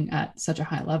performing at such a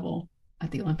high level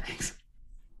at the Olympics?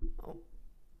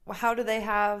 How do they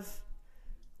have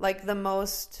like the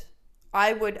most,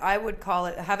 I would call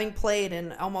it, having played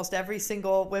in almost every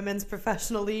single women's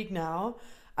professional league now,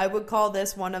 I would call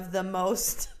this one of the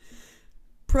most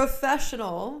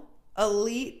professional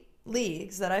elite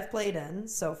leagues that I've played in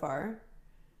so far.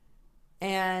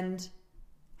 And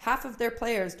half of their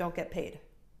players don't get paid.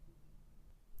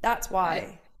 That's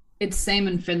why. It's same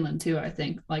in Finland too, I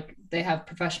think. Like they have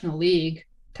professional league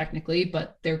technically,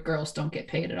 but their girls don't get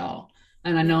paid at all.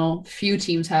 And I know few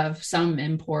teams have some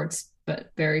imports,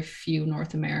 but very few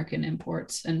North American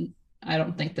imports. And I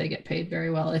don't think they get paid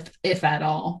very well, if at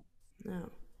all. No.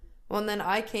 Well, and then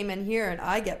I came in here and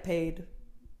I get paid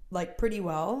like pretty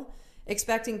well,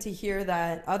 expecting to hear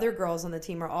that other girls on the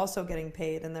team are also getting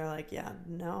paid. And they're like, yeah,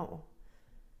 no.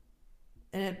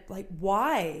 And it like,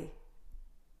 why?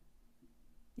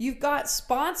 You've got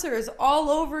sponsors all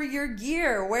over your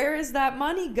gear. Where is that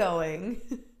money going?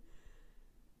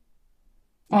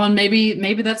 Well, and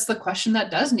maybe that's the question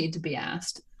that does need to be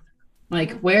asked.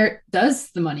 Like, where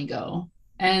does the money go?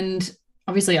 And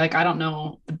obviously, like, I don't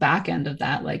know the back end of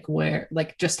that, like where,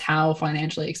 like just how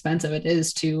financially expensive it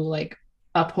is to like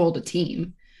uphold a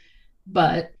team.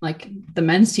 But like the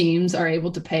men's teams are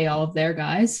able to pay all of their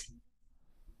guys.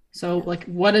 So like,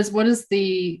 what is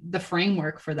the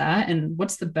framework for that? And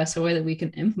what's the best way that we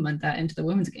can implement that into the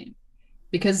women's game?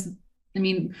 Because I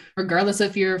mean, regardless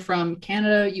if you're from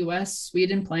Canada, US,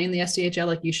 Sweden playing the SDHL,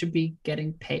 like you should be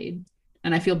getting paid.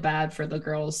 And I feel bad for the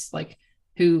girls like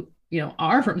who,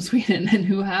 are from Sweden and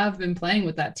who have been playing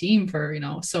with that team for,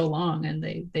 so long, and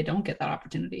they don't get that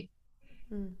opportunity.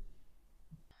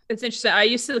 It's interesting. I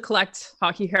used to collect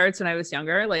hockey cards when I was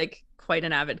younger, like quite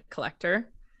an avid collector.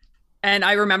 And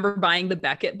I remember buying the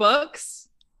Beckett books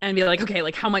and be like, okay,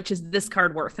 like how much is this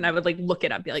card worth? And I would like look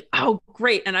it up, be like, oh,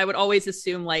 great. And I would always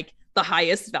assume like the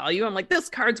highest value. I'm like, this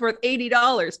card's worth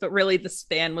 $80, but really the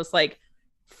span was like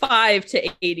 $5 to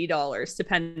 $80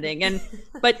 depending. And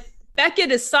but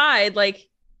Beckett aside, like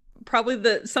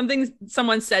probably something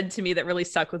someone said to me that really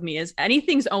stuck with me is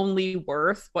anything's only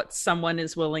worth what someone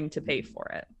is willing to pay for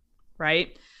it,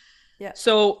 right? Yeah.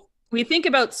 So we think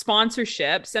about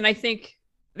sponsorships, and I think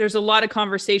there's a lot of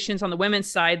conversations on the women's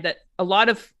side that a lot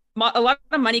of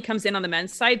money comes in on the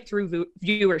men's side through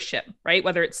viewership, right?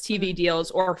 Whether it's TV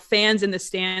deals or fans in the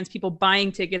stands, people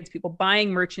buying tickets, people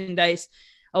buying merchandise.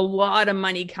 A lot of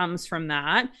money comes from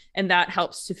that, and that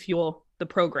helps to fuel the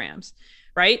programs,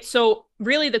 right? So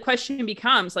really the question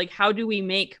becomes like, how do we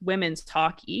make women's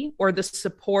hockey or the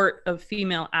support of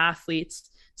female athletes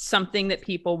something that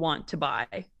people want to buy,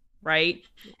 right?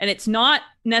 And it's not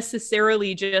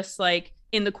necessarily just like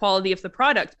in the quality of the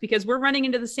product, because we're running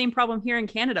into the same problem here in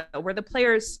Canada where the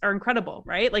players are incredible,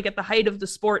 right? Like at the height of the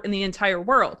sport in the entire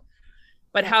world.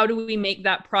 But how do we make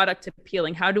that product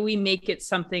appealing? How do we make it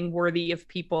something worthy of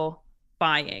people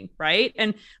buying, right?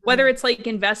 And whether it's like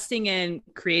investing in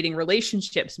creating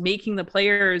relationships, making the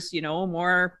players,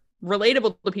 more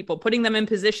relatable to people, putting them in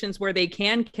positions where they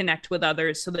can connect with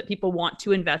others so that people want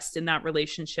to invest in that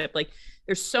relationship. Like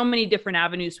there's so many different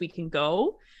avenues we can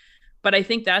go. But I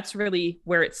think that's really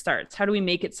where it starts. How do we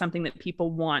make it something that people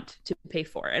want to pay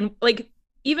for? And like,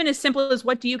 even as simple as,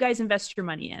 what do you guys invest your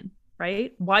money in,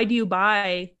 right? Why do you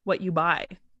buy what you buy?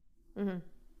 Mm-hmm.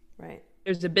 Right.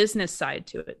 There's a business side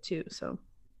to it too. So.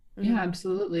 Yeah,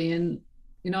 absolutely. And,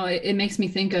 it makes me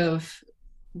think of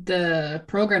the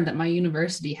program that my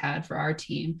university had for our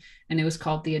team, and it was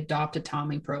called the Adopt a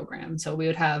Tommy program. So we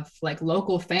would have like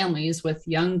local families with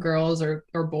young girls or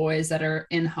boys that are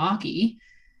in hockey.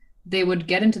 They would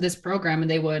get into this program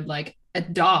and they would like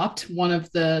adopt one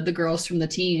of the girls from the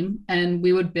team, and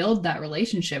we would build that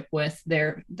relationship with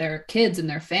their kids and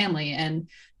their family, and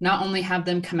not only have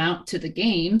them come out to the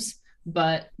games,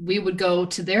 but we would go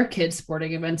to their kids'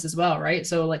 sporting events as well, right?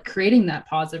 So like creating that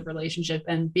positive relationship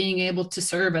and being able to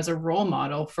serve as a role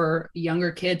model for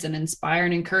younger kids and inspire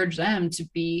and encourage them to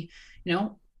be,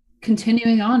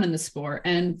 continuing on in the sport.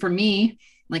 And for me,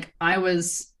 like I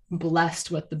was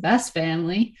blessed with the best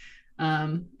family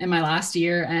in my last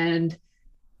year, and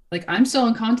like I'm still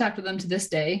in contact with them to this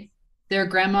day. Their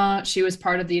grandma, she was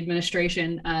part of the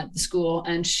administration at the school,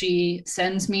 and she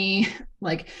sends me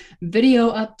like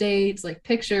video updates, like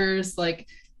pictures. Like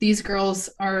these girls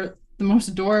are the most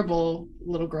adorable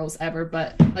little girls ever,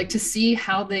 but like to see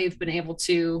how they've been able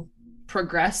to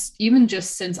progress even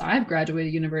just since I've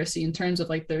graduated university in terms of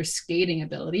like their skating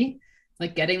ability,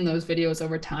 like getting those videos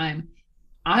over time.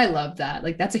 I love that.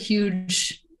 Like that's a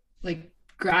huge like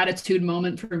gratitude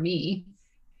moment for me.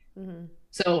 Mm-hmm.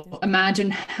 So imagine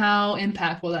how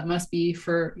impactful that must be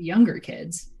for younger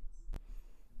kids.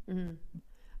 Mm-hmm.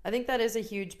 I think that is a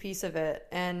huge piece of it.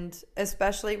 And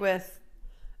especially with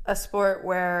a sport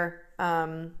where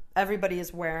everybody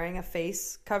is wearing a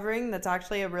face covering, that's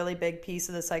actually a really big piece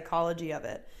of the psychology of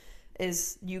it,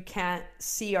 is you can't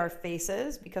see our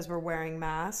faces because we're wearing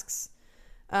masks.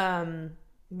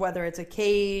 Whether it's a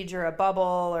cage or a bubble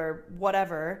or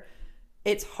whatever,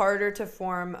 it's harder to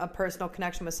form a personal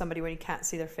connection with somebody when you can't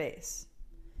see their face.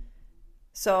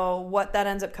 So what that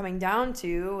ends up coming down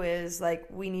to is like,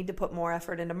 we need to put more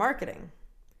effort into marketing.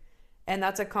 And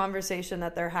that's a conversation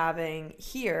that they're having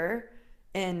here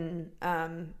in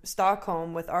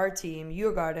Stockholm with our team,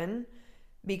 Djurgården,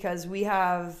 because we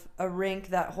have a rink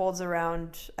that holds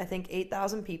around, I think,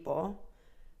 8,000 people.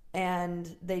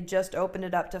 And they just opened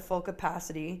it up to full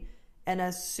capacity. And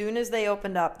as soon as they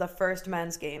opened up the first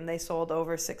men's game, they sold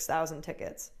over 6,000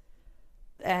 tickets.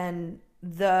 And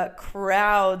the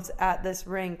crowds at this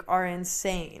rink are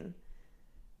insane.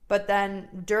 But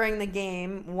then during the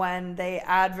game, when they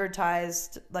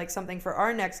advertised like something for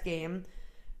our next game,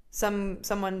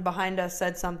 someone behind us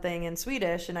said something in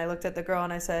Swedish, and I looked at the girl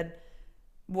and I said,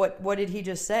 what did he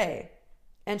just say?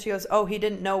 And she goes, oh, he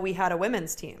didn't know we had a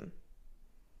women's team.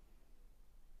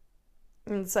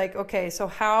 And it's like, okay, so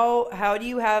how do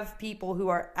you have people who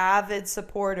are avid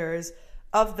supporters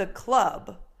of the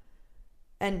club?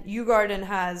 And Djurgården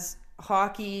has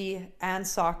hockey and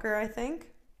soccer, I think.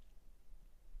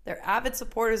 They're avid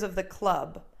supporters of the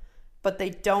club. but they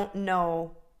don't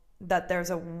know that there's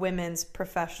a women's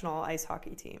professional ice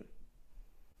hockey team.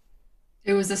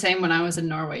 It was the same when I was in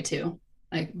Norway too.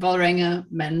 Like Vålerenga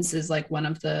men's is like one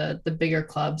of the bigger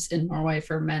clubs in Norway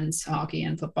for men's hockey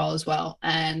and football as well.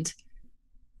 And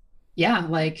yeah,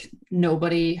 like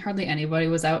hardly anybody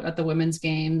was out at the women's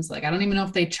games. Like, I don't even know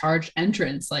if they charge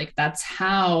entrance. Like, that's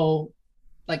how,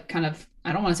 like, kind of,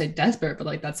 I don't want to say desperate, but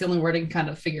like, that's the only word I can kind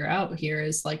of figure out here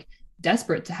is like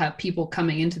desperate to have people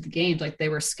coming into the games. Like, they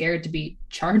were scared to be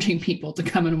charging people to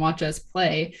come and watch us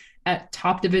play at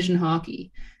top division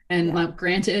hockey. And like,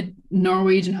 granted,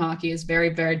 Norwegian hockey is very,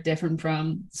 very different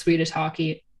from Swedish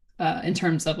hockey in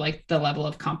terms of like the level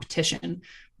of competition,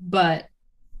 but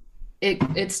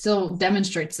it still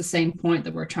demonstrates the same point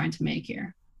that we're trying to make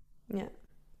here. Yeah.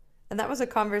 And that was a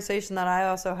conversation that I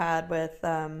also had with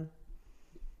the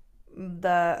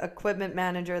equipment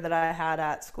manager that I had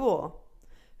at school,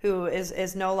 who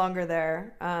is no longer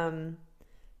there.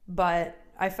 But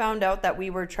I found out that we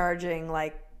were charging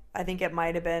like, I think it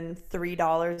might have been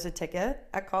 $3 a ticket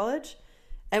at college.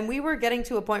 And we were getting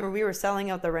to a point where we were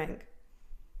selling out the rink.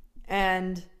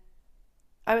 And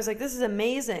I was like, this is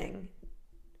amazing.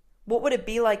 What would it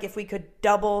be like if we could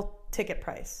double ticket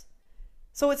price?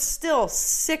 So it's still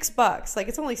 $6. Like,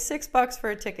 it's only $6 for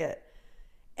a ticket.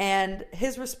 And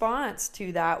his response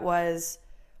to that was,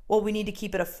 well, we need to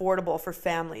keep it affordable for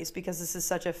families because this is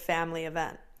such a family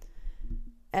event.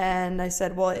 And I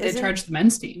said, well, they charge the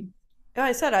men's team.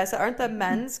 I said, aren't the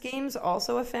men's games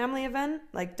also a family event?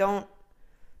 Like, don't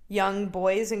young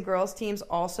boys and girls teams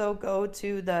also go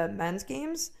to the men's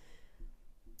games?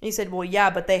 He said, well, yeah,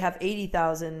 but they have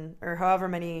 80,000 or however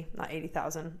many, not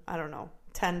 80,000, I don't know,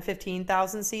 10,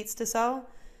 15,000 seats to sell.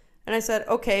 And I said,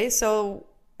 okay, so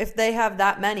if they have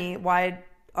that many, why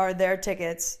are their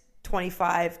tickets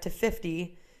 25 to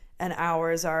 50 and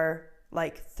ours are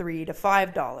like $3 to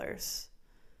 $5?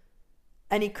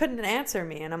 And he couldn't answer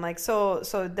me. And I'm like, so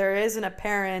there is an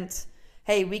apparent,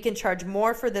 hey, we can charge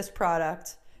more for this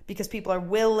product because people are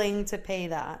willing to pay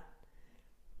that.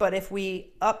 But if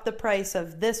we up the price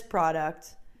of this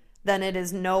product, then it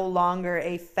is no longer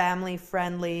a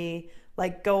family-friendly,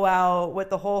 like go out with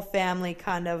the whole family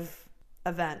kind of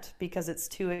event because it's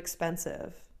too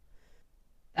expensive.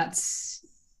 That's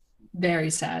very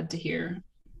sad to hear.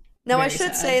 Now, I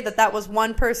should say that was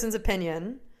one person's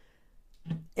opinion.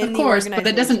 Of course, but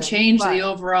that doesn't change the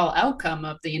overall outcome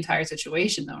of the entire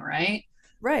situation, though, right?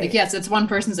 Right. Like, yes, it's one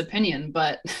person's opinion,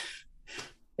 but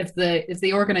if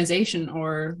the organization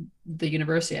or the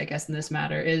university, I guess in this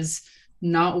matter, is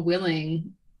not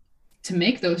willing to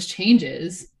make those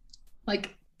changes,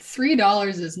 like $3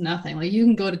 is nothing. Like, you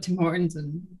can go to Tim Hortons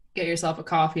and get yourself a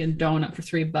coffee and donut for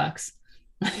 $3.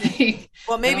 Like,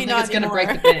 well, maybe not. It's going to break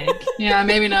the bank. Yeah,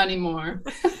 maybe not anymore.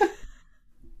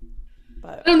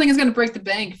 But I don't think it's going to break the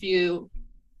bank if you,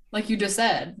 like you just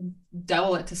said,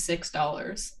 double it to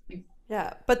 $6.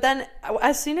 Yeah, but then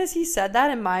as soon as he said that,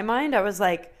 in my mind, I was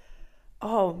like,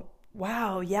 oh,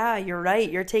 wow, yeah, you're right.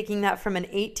 You're taking that from an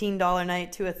 $18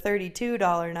 night to a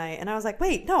 $32 night. And I was like,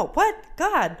 wait, no, what?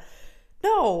 God,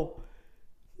 no,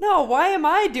 why am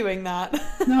I doing that?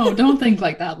 No, don't think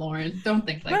like that, Lauren. Don't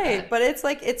think like that. Right, but it's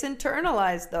like, it's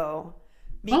internalized though.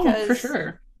 Because for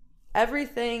sure.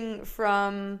 Everything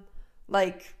from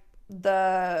like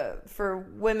for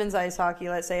women's ice hockey,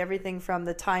 let's say everything from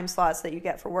the time slots that you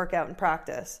get for workout and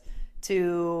practice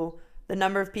to the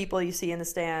number of people you see in the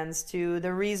stands to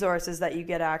the resources that you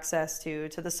get access to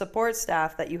the support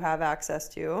staff that you have access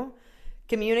to,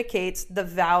 communicates the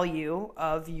value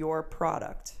of your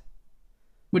product.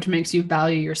 Which makes you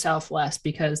value yourself less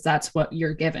because that's what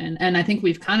you're given. And I think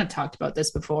we've kind of talked about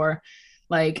this before.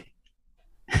 Like,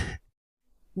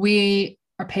 we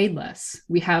are paid less.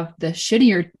 We have the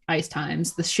shittier ice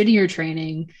times, the shittier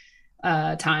training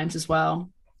times as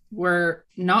well. We're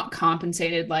not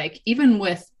compensated, like even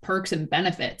with perks and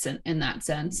benefits in that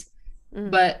sense,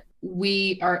 but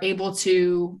we are able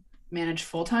to manage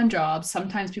full-time jobs.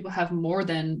 Sometimes people have more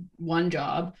than one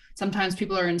job. Sometimes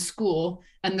people are in school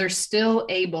and they're still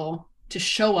able to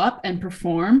show up and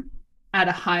perform at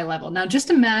a high level. Now, just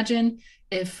imagine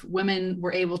if women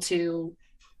were able to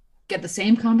get the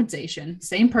same compensation,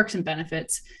 same perks and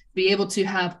benefits, be able to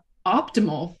have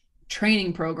optimal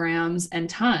training programs and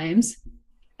times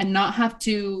and not have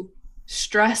to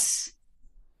stress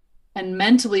and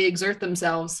mentally exert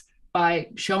themselves by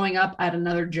showing up at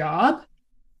another job.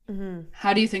 Mm-hmm.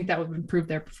 How do you think that would improve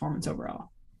their performance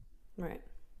overall? Right.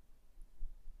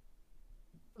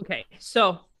 Okay.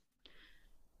 So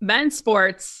men's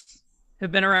sports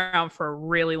have been around for a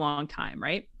really long time,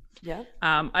 right? Yeah.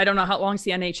 I don't know how long's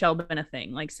the NHL been a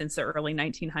thing, like since the early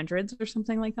 1900s or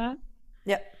something like that.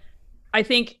 Yep. I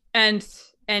think, and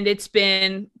it's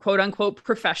been quote unquote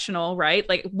professional, right?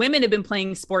 Like women have been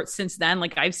playing sports since then.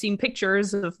 Like I've seen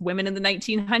pictures of women in the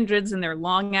 1900s in their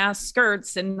long ass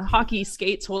skirts and hockey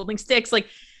skates holding sticks. Like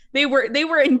they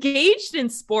were engaged in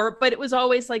sport, but it was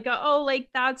always like, oh, like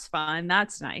that's fun,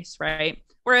 that's nice, right?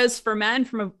 Whereas for men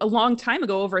from a long time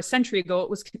ago, over a century ago,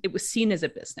 it was seen as a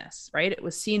business, right? It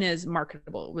was seen as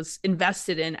marketable. It was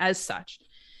invested in as such.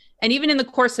 And even in the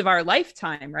course of our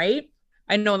lifetime, right?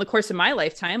 I know in the course of my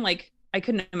lifetime, like I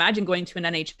couldn't imagine going to an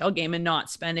NHL game and not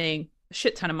spending a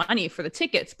shit ton of money for the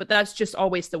tickets, but that's just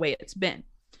always the way it's been.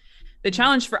 The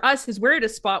challenge for us is we're at a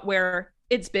spot where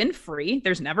it's been free.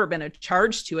 There's never been a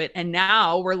charge to it. And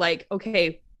now we're like,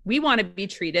 okay, we want to be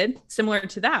treated similar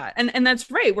to that. And that's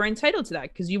right. We're entitled to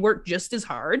that because you work just as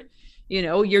hard. You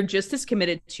know, you're just as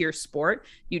committed to your sport.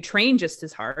 You train just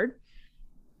as hard.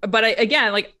 But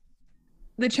again, like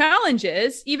the challenge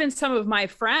is even some of my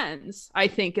friends, I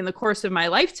think in the course of my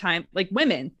lifetime, like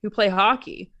women who play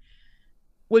hockey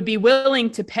would be willing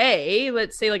to pay,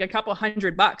 let's say like a couple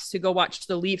 $100 to go watch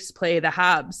the Leafs play the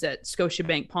Habs at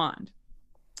Scotiabank Pond.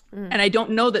 And I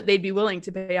don't know that they'd be willing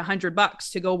to pay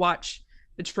 $100 to go watch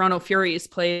the Toronto Furies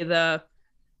play the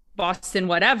Boston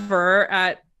whatever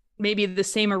at maybe the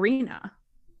same arena.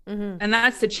 And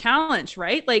that's the challenge,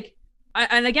 right? Like,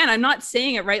 and again, I'm not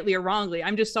saying it rightly or wrongly.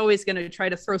 I'm just always going to try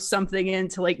to throw something in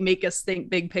to like make us think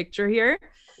big picture here.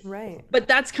 Right. But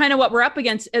that's kind of what we're up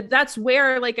against. That's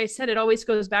where, like I said, it always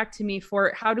goes back to me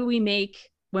for how do we make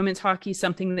women's hockey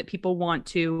something that people want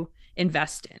to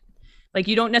invest in? Like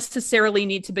you don't necessarily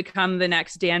need to become the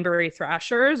next Danbury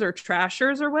Thrashers or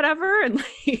Trashers or whatever. And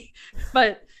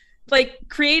but like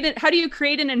how do you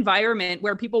create an environment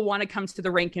where people want to come to the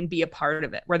rink and be a part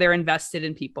of it, where they're invested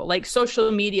in people? Like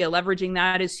social media, leveraging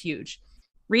that is huge.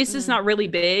 Reese is not really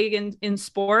big in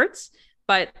sports,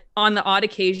 but on the odd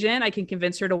occasion, I can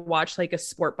convince her to watch like a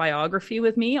sport biography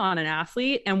with me on an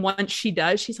athlete. And once she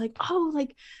does, she's like, oh,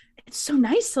 like, it's so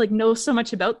nice to like know so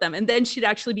much about them. And then she'd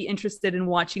actually be interested in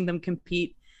watching them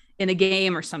compete in a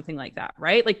game or something like that,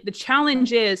 right? Like the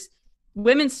challenge is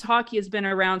women's hockey has been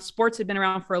around, sports have been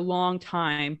around for a long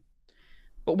time,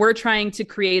 but we're trying to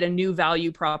create a new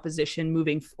value proposition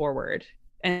moving forward.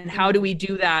 And how do we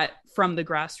do that from the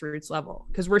grassroots level?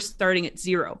 Because we're starting at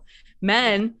zero.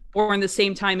 Men born the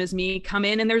same time as me come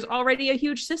in and there's already a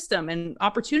huge system and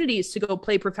opportunities to go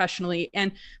play professionally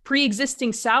and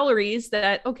pre-existing salaries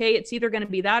that, okay, it's either going to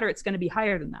be that or it's going to be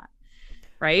higher than that.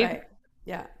 Right.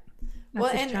 Yeah. That's Well,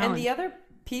 and the other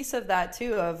piece of that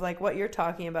too, of like what you're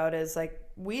talking about is like,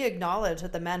 we acknowledge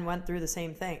that the men went through the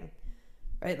same thing,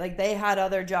 right? Like they had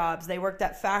other jobs, they worked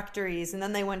at factories and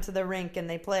then they went to the rink and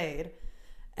they played.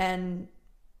 And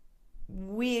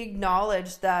we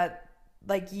acknowledge that,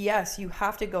 like, yes, you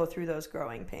have to go through those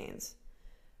growing pains,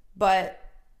 but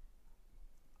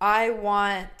I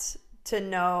want to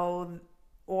know,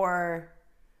 or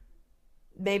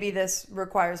maybe this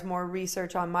requires more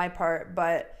research on my part,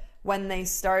 but when they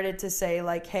started to say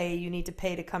like, hey, you need to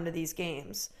pay to come to these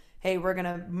games, hey, we're going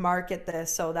to market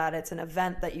this so that it's an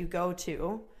event that you go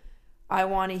to, I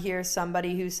want to hear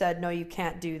somebody who said, no, you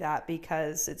can't do that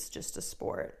because it's just a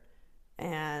sport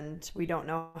and we don't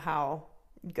know how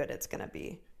good it's going to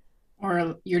be.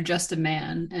 Or you're just a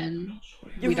man and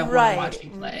we don't want to watch you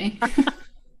play.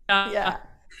 Yeah.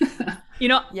 You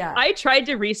know, I tried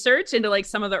to research into like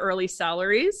some of the early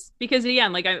salaries because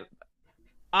again, like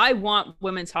I want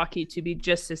women's hockey to be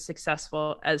just as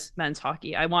successful as men's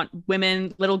hockey. I want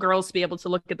women, little girls to be able to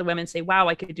look at the women and say, wow,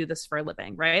 I could do this for a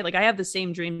living, right? Like I have the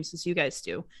same dreams as you guys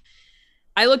do.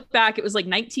 I look back, it was like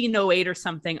 1908 or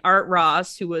something. Art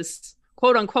Ross, who was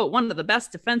quote unquote one of the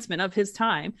best defensemen of his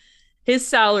time, his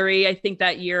salary, I think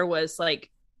that year was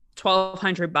like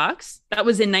 $1,200. That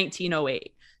was in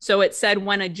 1908. So it said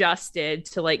when adjusted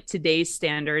to like today's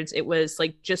standards, it was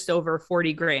like just over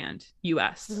 40 grand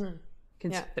US,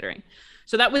 considering. Yeah.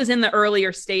 So that was in the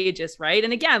earlier stages, right?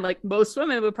 And again, like most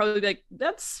women would probably be like,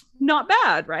 that's not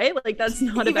bad, right? Like that's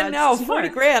not a bad even now, 40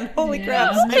 grand. Holy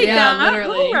crap. I'll take that.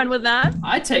 Literally. We'll run with that.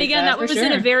 I'd take but again, that was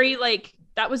in a very like,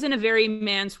 that was in a very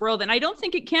man's world. And I don't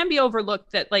think it can be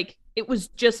overlooked that like it was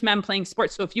just men playing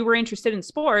sports. So if you were interested in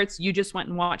sports, you just went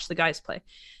and watched the guys play.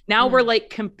 Now we're like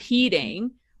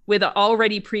competing with an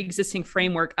already pre-existing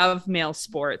framework of male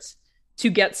sports to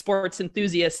get sports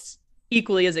enthusiasts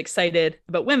equally as excited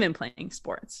about women playing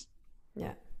sports.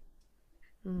 Yeah.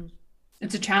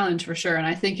 It's a challenge for sure. And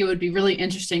I think it would be really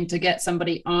interesting to get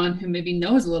somebody on who maybe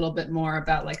knows a little bit more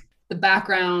about like the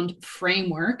background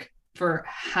framework for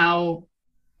how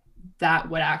that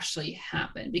would actually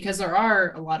happen, because there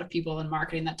are a lot of people in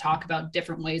marketing that talk about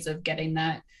different ways of getting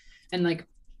that. And like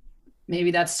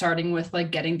maybe that's starting with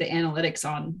like getting the analytics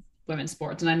on women's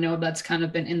sports. And I know that's kind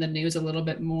of been in the news a little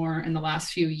bit more in the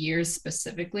last few years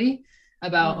specifically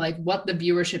about like what the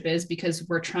viewership is, because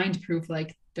we're trying to prove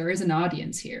like there is an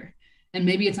audience here. And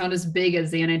maybe it's not as big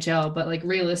as the NHL, but like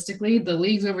realistically, the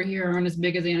leagues over here aren't as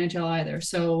big as the NHL either.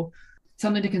 So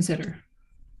something to consider.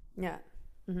 Yeah.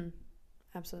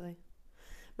 Absolutely.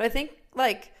 But I think,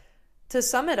 like, to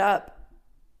sum it up,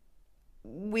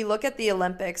 we look at the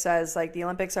Olympics as like the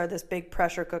Olympics are this big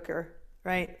pressure cooker,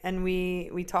 right? And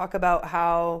we talk about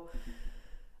how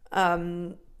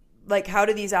like, how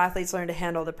do these athletes learn to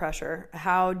handle the pressure?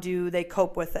 How do they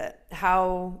cope with it?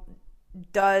 How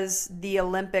does the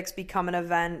Olympics become an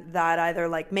event that either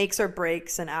like makes or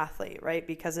breaks an athlete, right?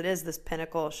 Because it is this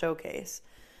pinnacle showcase.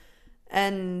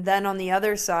 And then on the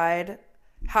other side,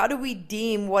 how do we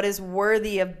deem what is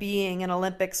worthy of being an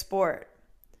Olympic sport?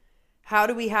 How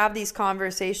do we have these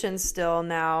conversations still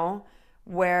now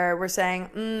where we're saying,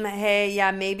 hey,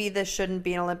 yeah, maybe this shouldn't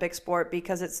be an Olympic sport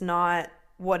because it's not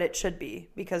what it should be,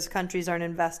 because countries aren't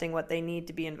investing what they need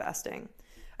to be investing.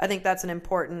 I think that's an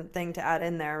important thing to add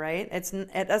in there, right?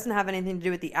 It doesn't have anything to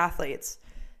do with the athletes.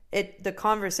 The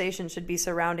conversation should be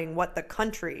surrounding what the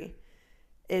country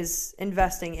is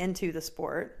investing into the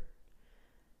sport.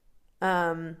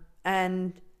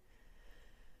 And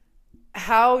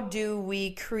how do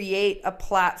we create a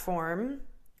platform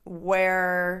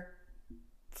where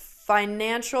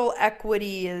financial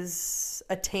equity is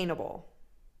attainable?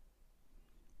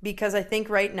 Because I think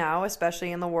right now,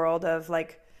 especially in the world of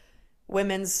like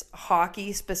women's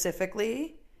hockey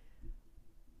specifically,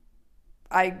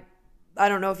 I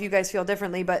don't know if you guys feel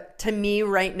differently, but to me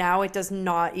right now, it does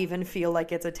not even feel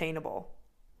like it's attainable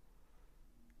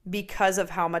because of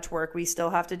how much work we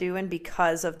still have to do and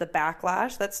because of the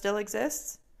backlash that still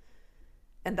exists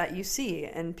and that you see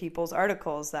in people's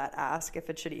articles that ask if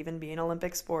it should even be an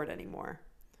Olympic sport anymore.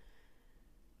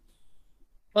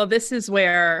 Well, this is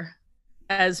where,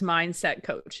 as mindset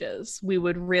coaches, we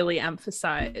would really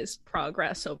emphasize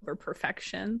progress over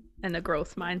perfection and a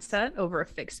growth mindset over a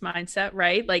fixed mindset,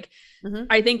 right? Like,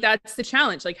 I think that's the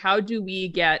challenge. Like, how do we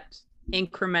get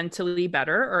incrementally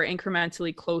better or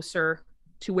incrementally closer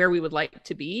to where we would like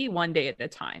to be one day at a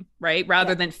time, right?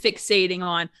 Rather than fixating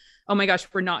on, oh my gosh,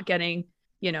 we're not getting,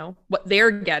 what they're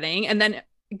getting. And then,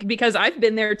 because I've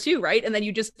been there too, right? And then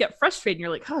you just get frustrated and you're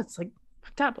like, oh, it's like,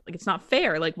 up. Like, it's not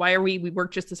fair. Like, why are we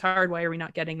work just as hard? Why are we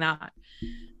not getting that?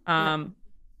 But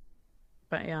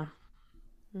yeah.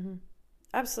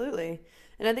 Absolutely.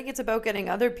 And I think it's about getting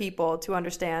other people to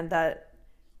understand that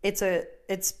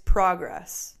it's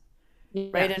progress,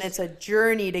 right? And it's a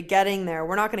journey to getting there.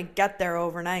 We're not going to get there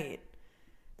overnight.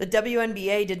 The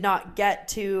WNBA did not get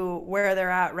to where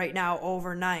they're at right now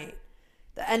overnight.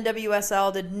 The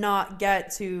NWSL did not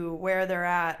get to where they're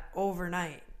at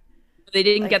overnight. They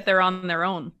didn't get there on their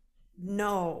own.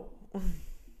 No.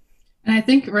 And I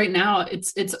think right now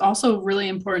it's also really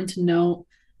important to know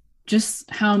just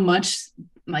how much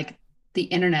like the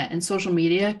internet and social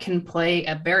media can play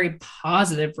a very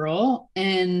positive role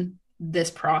in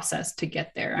this process to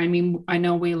get there. I mean, I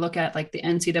know we look at like the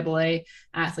NCAA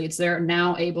athletes, they're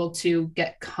now able to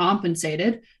get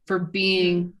compensated for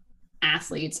being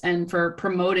athletes and for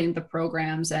promoting the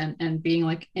programs and being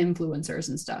like influencers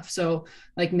and stuff. So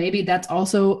like maybe that's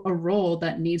also a role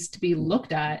that needs to be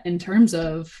looked at in terms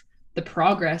of the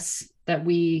progress that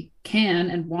we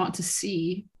can and want to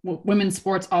see women's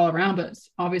sports all around, but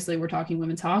obviously we're talking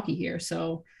women's hockey here.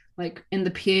 So like in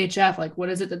the PHF, like what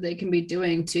is it that they can be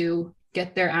doing to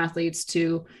get their athletes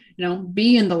to,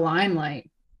 be in the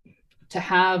limelight, to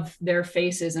have their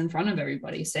faces in front of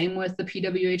everybody? Same with the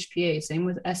PWHPA, same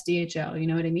with SDHL, you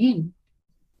know what I mean?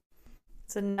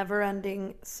 It's a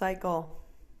never-ending cycle.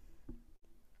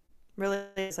 Really,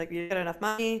 it's like you get enough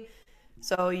money,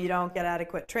 so you don't get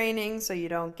adequate training, so you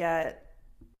don't get,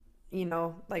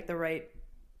 like the right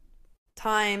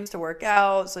times to work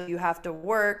out, so you have to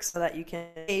work so that you can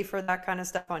pay for that kind of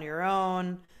stuff on your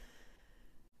own.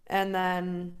 And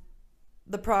then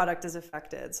the product is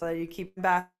affected, so you keep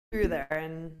back through there,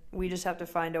 and we just have to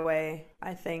find a way,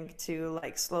 I think, to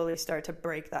like slowly start to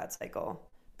break that cycle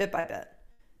bit by bit.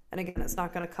 And again, it's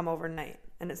not going to come overnight,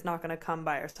 and it's not going to come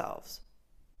by ourselves.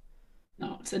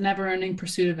 No, it's a never-ending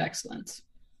pursuit of excellence.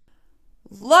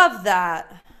 Love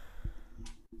that.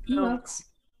 Boom.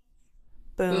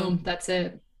 Boom. That's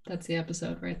it. That's the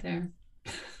episode right there.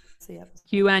 See ya.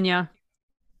 You, Anya.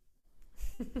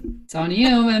 It's on you,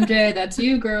 MJ. That's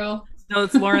you, girl. No,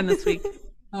 it's Lauren this week.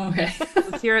 Okay.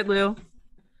 Let's hear it, Lou.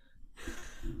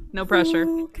 No pressure.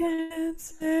 Who can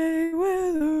say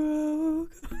where the road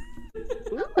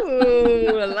goes?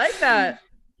 Ooh, I like that.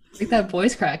 Like that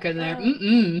voice crack in there.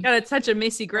 Mm-mm. Got a touch of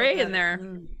Macy Gray in there.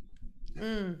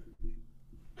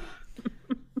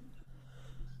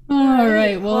 All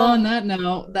right. Well, on that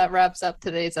note, that wraps up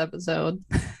today's episode.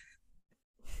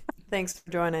 Thanks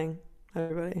for joining,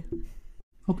 everybody.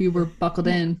 Hope you were buckled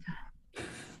in.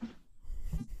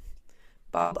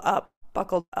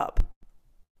 Buckled up.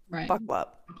 Right. Buckle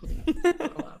up.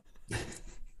 Buckle up.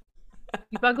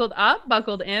 You buckled up,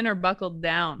 buckled in, or buckled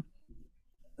down?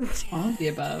 All of the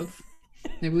above.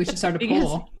 Maybe we should start a Because-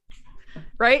 poll.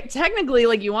 Right? Technically,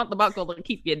 like you want the buckle to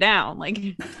keep you down. Like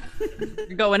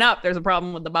you're going up, there's a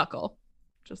problem with the buckle.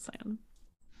 Just saying.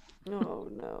 Oh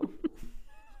no.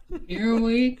 Here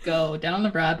we go down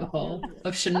the rabbit hole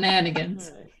of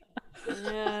shenanigans.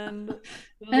 And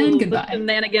goodbye.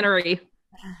 Shenaniganery.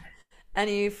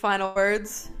 any final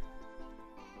words?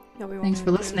 Thanks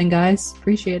for listening, guys.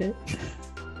 Appreciate it. Thank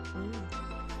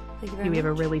you very We have a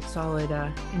much. really solid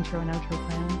intro and outro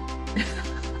plan.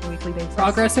 On a weekly basis.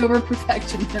 Progress over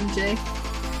perfection, MJ.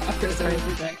 Progress over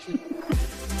perfection.